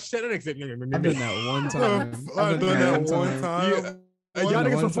was my shit. I've done that one time. I've done that one time. Y'all One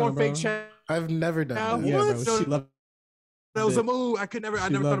niggas time, perform bro. fake chat. I've never done that. Yeah, What? bro. She loved That was a it. move. I never She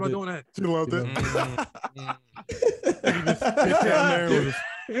thought loved about it. doing that. She loved it.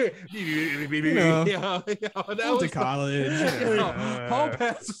 That went to was college. hall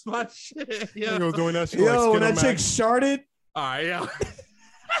pass was my shit. He was Yeah. doing that shit Yo, when like that chick sharded, All right, yeah.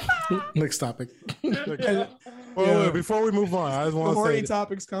 Next topic. Wait, before we move on, I just the want to horny say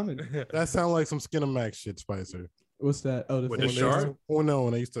topics coming. that sounds like some Skinamax shit, Spicer. What's that? Oh, the With thing. the shark? Oh no,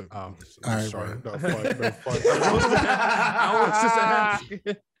 when they used to. Oh, All right, shark. bro. No, fuck, no, fuck. I was just asking.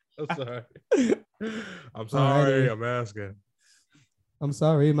 I'm sorry. I'm sorry. Alrighty. I'm asking. I'm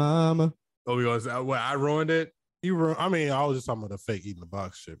sorry, mama. Oh, we going what? I ruined it. I mean, I was just talking about the fake eating the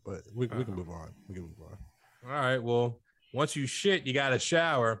box shit, but we can move on. We can move on. All right. Well, once you shit, you got to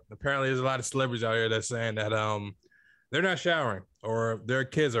shower. Apparently, there's a lot of celebrities out here that's saying that they're not showering or their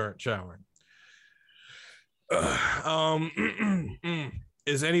kids aren't showering.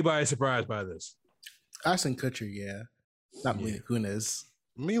 Is anybody surprised by this? Ashton Kutcher, yeah. Not Mila Kunis.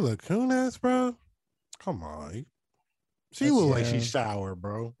 Mila Kunis, bro. Come on. She look like she showered,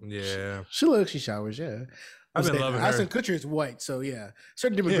 bro. Yeah. She looks like she showers, yeah. I've been loving her. Ashton Kutcher is white, so yeah.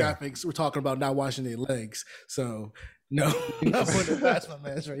 Certain demographics, we're talking about not washing their legs. So no, not putting it past my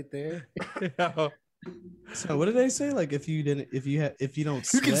man's right there. So what did they say? Like if you don't,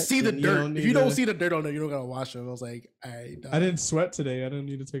 You can see the dirt. If you don't see the dirt on there, you don't gotta wash them. I was like, I didn't sweat today. I didn't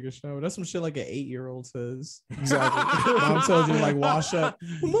need to take a shower. That's some shit like an 8-year-old says. Exactly. Mom tells you like wash up.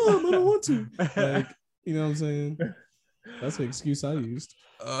 Mom, I don't want to. Like, you know what I'm saying? That's the excuse I used.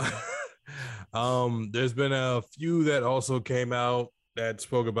 There's been a few that also came out that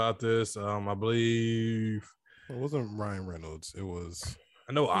spoke about this. I believe it wasn't Ryan Reynolds. It was.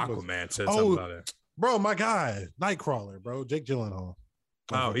 I know Aquaman said something about it. Bro, my guy, Nightcrawler, bro, Jake Gyllenhaal.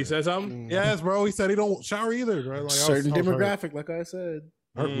 Oh, he said something? Yes, bro. He said he don't shower either. Right? Like, certain demographic, like I said.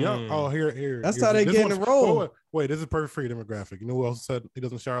 Yeah. Oh, here. That's how they get in the role. Wait, this is perfect for your demographic. You know who else said he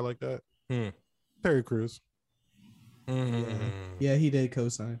doesn't shower like that? Terry Crews. Yeah, he did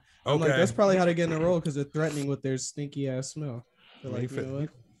co-sign. I'm like, that's probably how they get in the role because they're threatening with their stinky ass smell. They're like, you know what?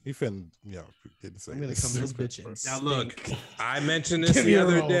 He finna, I'm gonna come to this bitch. Now look, I mentioned this the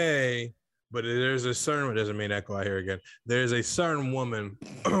other day, but there's a certain, doesn't mean echo out here again. There's a certain woman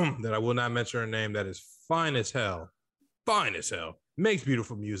that I will not mention her name that is fine as hell, makes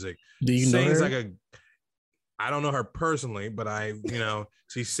beautiful music. Do you know her? I don't know her personally, but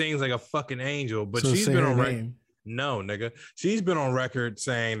she sings like a fucking angel. But so she's been on record. No, nigga. She's been on record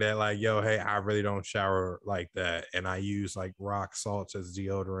saying that, like, yo, hey, I really don't shower like that. And I use like rock salts as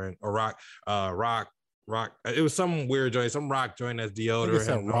deodorant or rock. It was some weird joint, some rock joint as deodorant. It's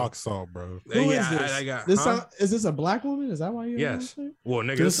rock salt, bro. Who is this? Is this a black woman? Is that why you? Yes. Well,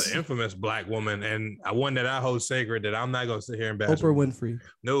 nigga, this is an infamous black woman and one that I hold sacred that I'm not going to sit here and bash. Oprah Winfrey.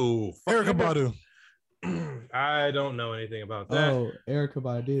 No. Erykah Badu. I don't know anything about that. Oh, Erykah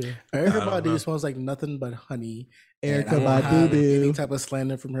Badu. Erykah Badu smells like nothing but honey. Erykah Badu. Any type of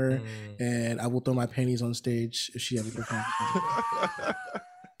slander from her, and I will throw my panties on stage if she ever performs.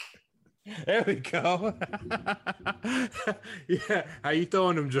 There we go. Yeah, how you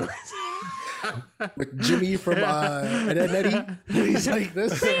throwing them joints? With Jimmy from Ed, Edd n Eddy. He's like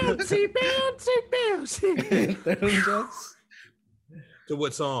this. Bouncy. To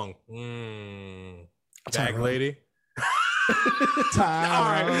what song? Bag Lady. All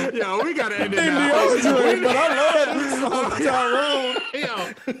right, yo, we gotta end it now. But I love Tyrone.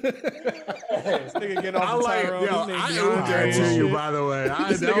 This nigga get off Tyrone. I owe that to you, by the way.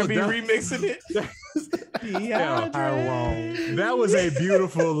 This nigga be remixing it. Tyrone. That was a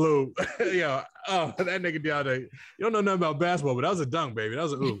beautiful loop. That nigga DeAndre. You don't know nothing about basketball, but that was a dunk, baby. That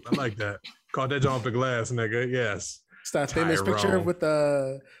was a oop. I like that. Caught that jump off the glass, nigga. Yes. It's that famous picture with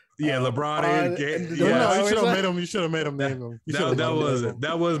the. LeBron. You should have made him name him.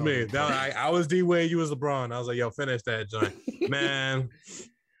 That was me. I was D-Wade. You was LeBron. I was like, yo, finish that joint, man.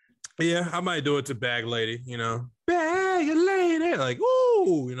 Yeah, I might do it to Bag Lady. Bag Lady. Like,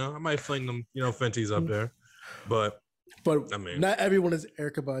 ooh, I might fling them, Fenties up there. But I mean, not everyone is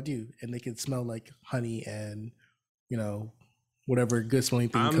Erykah Badu, and they can smell like honey and whatever good smelling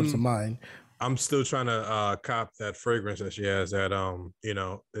thing comes to mind. I'm still trying to cop that fragrance that she has that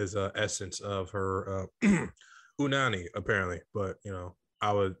is essence of her Unani apparently, but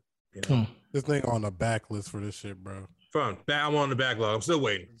I would this thing on the backlist for this shit, bro. Fun. I'm on the backlog. I'm still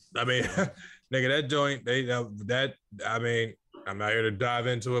waiting. I mean, nigga, that joint I'm not here to dive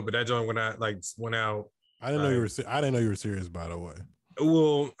into it, but that joint went out. I didn't know you were serious, by the way.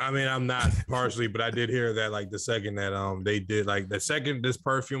 Well, I mean, I'm not partially, but I did hear that like the second that they did like the second this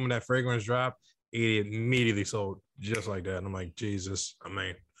perfume and that fragrance dropped, it immediately sold just like that. And I'm like, Jesus. I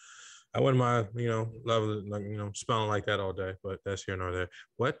mean, I wouldn't mind, loving like smelling like that all day, but that's here nor there.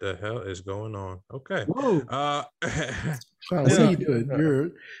 What the hell is going on? Okay. Whoa. What are you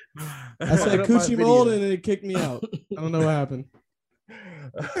doing? I said coochie mold and it kicked me out. I don't know what happened.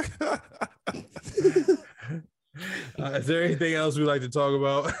 Is there anything else we'd like to talk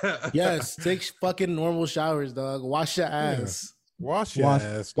about? Yes, take fucking normal showers, dog. Wash your ass. Wash your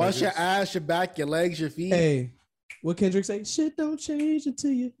ass. Wash your ass, your back, your legs, your feet. Hey, what Kendrick say? Shit don't change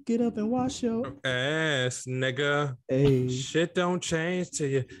until you get up and wash your ass, nigga. Hey, shit don't change till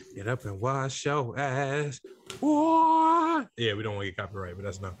you get up and wash your ass. What? Yeah, we don't want to get copyright, but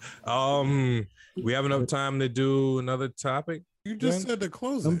that's enough. We have enough time to do another topic. You just said to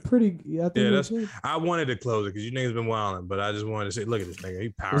close it. I'm pretty. Yeah, I wanted to close it because you niggas been wilding, but I just wanted to say, look at this nigga. He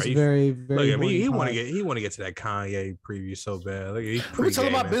power. He's very, very. Look at me. He want to get to that Kanye preview so bad. Look, he's we talking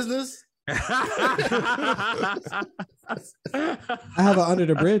about business. I have an Under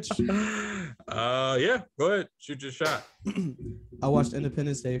the Bridge. Yeah, go ahead, shoot your shot. I watched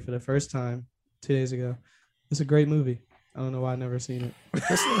Independence Day for the first time 2 days ago. It's a great movie. I don't know why I've never seen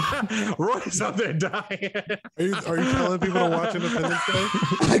it. Roy's out there dying. Are you telling people to watch Independence Day?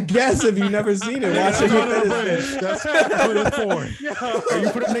 I guess if you've never seen it, watch Independence Day. That's what it's for. Are you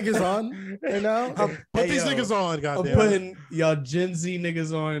putting niggas on right now? Put these niggas on, I'm goddamn. putting y'all Gen Z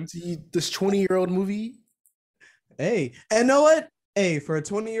niggas on. See this 20-year-old movie. Hey, and know what? Hey, for a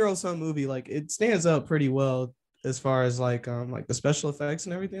 20-year-old son movie, like it stands up pretty well as far as like the special effects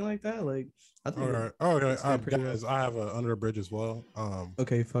and everything like that. Like I think. All right. Okay. pretty Guys, I have a Under the Bridge as well.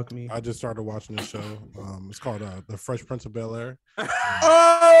 Okay, fuck me. I just started watching this show. It's called The Fresh Prince of Bel-Air. Oh,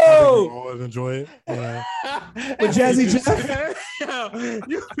 I always enjoy it. Yeah. with Jazzy Jeff. Yo,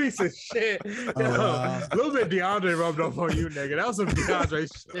 you piece of shit. Yo, wow. a little bit DeAndre rubbed off on you, nigga. That was some DeAndre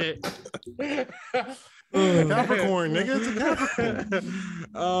shit. Capricorn, nigga. It's a Capricorn.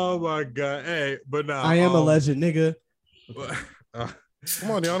 Oh my god. Hey, but no. I am a legend, nigga.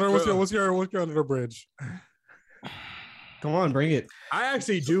 Come on, DeAndre. What's your Under the Bridge? Come on, bring it. I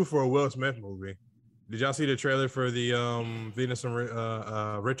actually do for a Will Smith movie. Did y'all see the trailer for the Venus and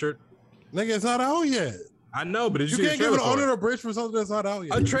Richard? Nigga, it's not out yet. I know, but did You you see can't the give trailer an for Under it? the Bridge for something that's not out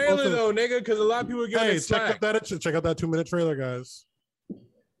yet. A trailer Also- though, nigga, because a lot of people are getting Hey, it slack. check out that 2-minute trailer, guys.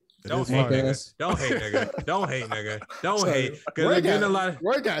 Don't is hate, fire. nigga. Don't hate, nigga. Don't hate, nigga. Don't Sorry. hate. Because Roy they're getting a got- lot of.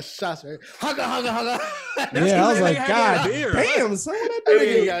 Roy got shots, right? Hugga. Yeah, I was they like, had God beer. damn, son, what That that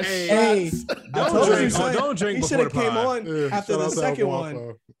nigga dude? got Hey, shots. I Don't told drink. you, son. Don't drink He before should have the came pod. on Yeah, after shout the out to second El one.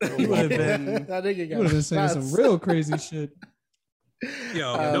 Guapo. You would have been, That nigga you got would have been saying some shots. real crazy shit.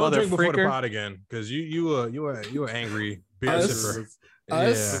 Yo, Uh, don't drink before the motherfreaker. pod again, because you were angry beer Us? sipper.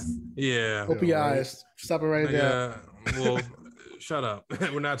 Us? Yeah. Open your eyes. Stop it right there. Well, shut up.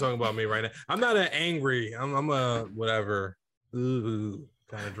 We're not talking about me right now. I'm not an angry. I'm a whatever kind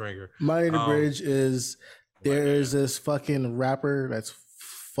of drinker. My Under the Um, Bridge is there is this fucking rapper that's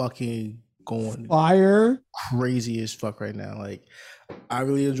fucking going Fire. crazy as fuck right now. Like, I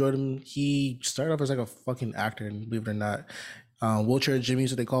really enjoyed him. He started off as like a fucking actor, and believe it or not, wheelchair Jimmy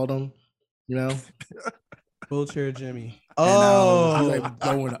is what they called him. You know, Wheelchair Jimmy. and Oh, he's like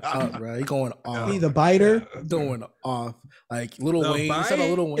going up, bro. He going off, he the biter. going off. Like Little The Wayne. It's not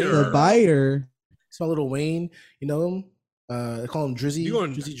Little Wayne. biter. The biter. It's not Little Wayne. You know him? They call him Drizzy. You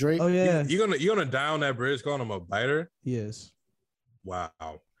gonna- Drizzy Drake. Oh yeah, You're gonna die on that bridge calling him a biter? he is. Wow.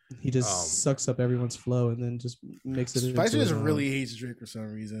 He just sucks up everyone's flow and then just makes it. Spicer into just his own. really hates Drake for some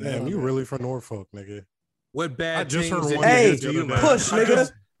reason. Damn, you really from Norfolk, nigga. What bad I just things heard did one he Hey, do to you, man? push, I nigga.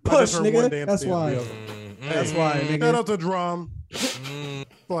 just- I Push, just heard one nigga. dance That's dance why. the other. That's why, Shout nigga. out to Drum Mm.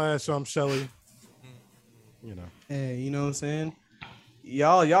 slash Shelly. You know. Hey, you know what I'm saying?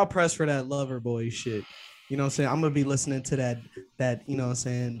 Y'all press for that lover boy shit. You know what I'm saying? I'm gonna be listening to that, you know what I'm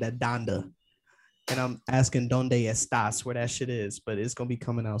saying, that Donda. And I'm asking Donde Estás where that shit is, but it's gonna be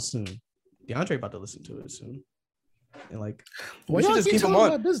coming out soon. DeAndre about to listen to it soon. And like Why we should y'all just keep keep him talking on.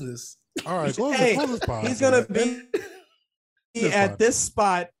 about business? All right, close, Hey, close this pod. He's gonna man. be This at pod. this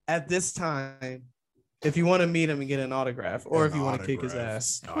spot at this time. If you want to meet him and get an autograph, or An if you want to kick his autograph.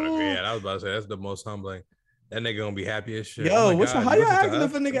 ass. Yeah, I was about to say that's the most humbling. That nigga gonna be happy as shit. Yo, Oh my what's God, how you listen to acting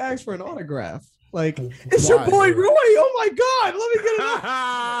us. if a nigga asks for an autograph? Like, it's your Why? boy Roy. Oh my God, let me get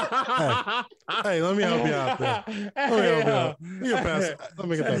it. Hey, let me help you out there. Let me help you out. You can pass. Let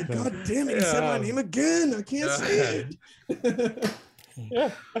me get that pen. God damn it, he said my name again. I can't say it.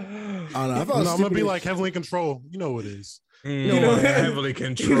 I don't know. I No, felt I'm gonna stupid. be like heavily control. You know what it is. You know- heavily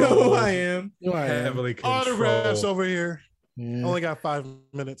controlled. You know who I am. You know I am. Heavily controlled. Autographs over here. Yeah. Only got 5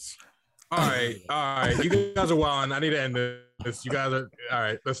 minutes. All right. You guys are wild. I need to end this. You guys are all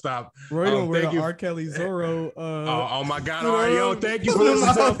right. Let's stop. Roy don't wear thank the you. R. Kelly Zorro. Oh my God! All right, yo, thank you for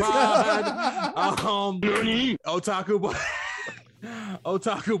listening to the pod.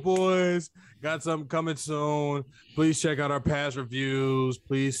 Otaku boys got something coming soon. Please check out our past reviews.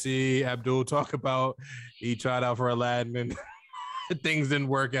 Please see Abdul talk about he tried out for Aladdin and things didn't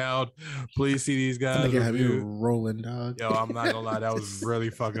work out. Please see these guys. Nigga have you review. rolling, dog. Yo, I'm not gonna lie, that was really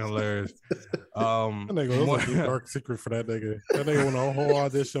fucking hilarious. That nigga was a dark secret for that nigga. That nigga went on a whole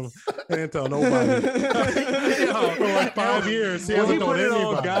audition. He didn't tell nobody. For like 5 years. He When he hasn't put told it on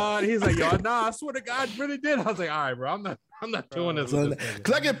anybody. God, he's like, yo, nah, I swear to God, really did. I was like, all right, bro, I'm not doing this. with this nigga.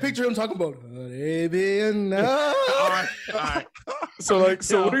 Cause I can picture him talking about Arabian Nights. All right. So like,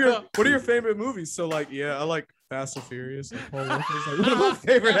 Yo. what are your favorite movies? So like, yeah, I like Fast and Furious. And Paul Walker's like one of my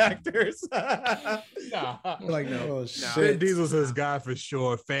favorite actors. Nah. Like no. Oh Vin shit! Diesel's his guy for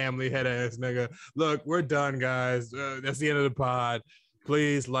sure. Family head ass nigga. Look, we're done, guys. That's the end of the pod.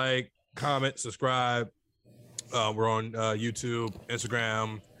 Please like, comment, subscribe. We're on YouTube,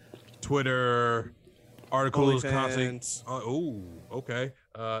 Instagram, Twitter, articles, content. Okay.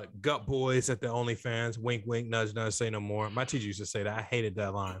 Gut Boys at the OnlyFans. Wink, wink, nudge, nudge. Say no more. My teacher used to say that. I hated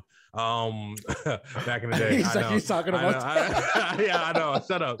that line. Back in the day. He's like, he's talking about. Yeah, I know.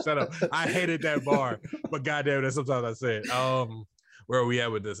 Shut up. I hated that bar, but goddamn it, sometimes I say it. Where are we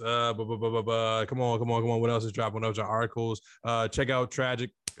at with this? Come on. What else is dropping? What else are articles? Check out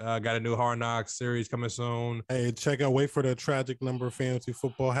Tragic. Got a new Hard Knocks series coming soon. Hey, wait for the Tragic number. Fantasy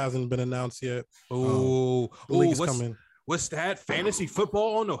football hasn't been announced yet. The league's coming. What's that? Fantasy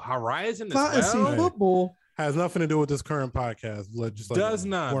football on the horizon as Fantasy well? football has nothing to do with this current podcast. Just does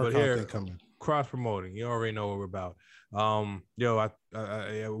not. But here, coming. Cross promoting. You already know what we're about.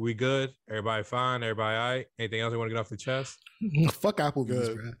 We good? Everybody fine? Everybody all right? Anything else you want to get off the chest? Fuck Applebee's,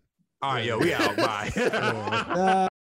 bro. All right, we out. Bye.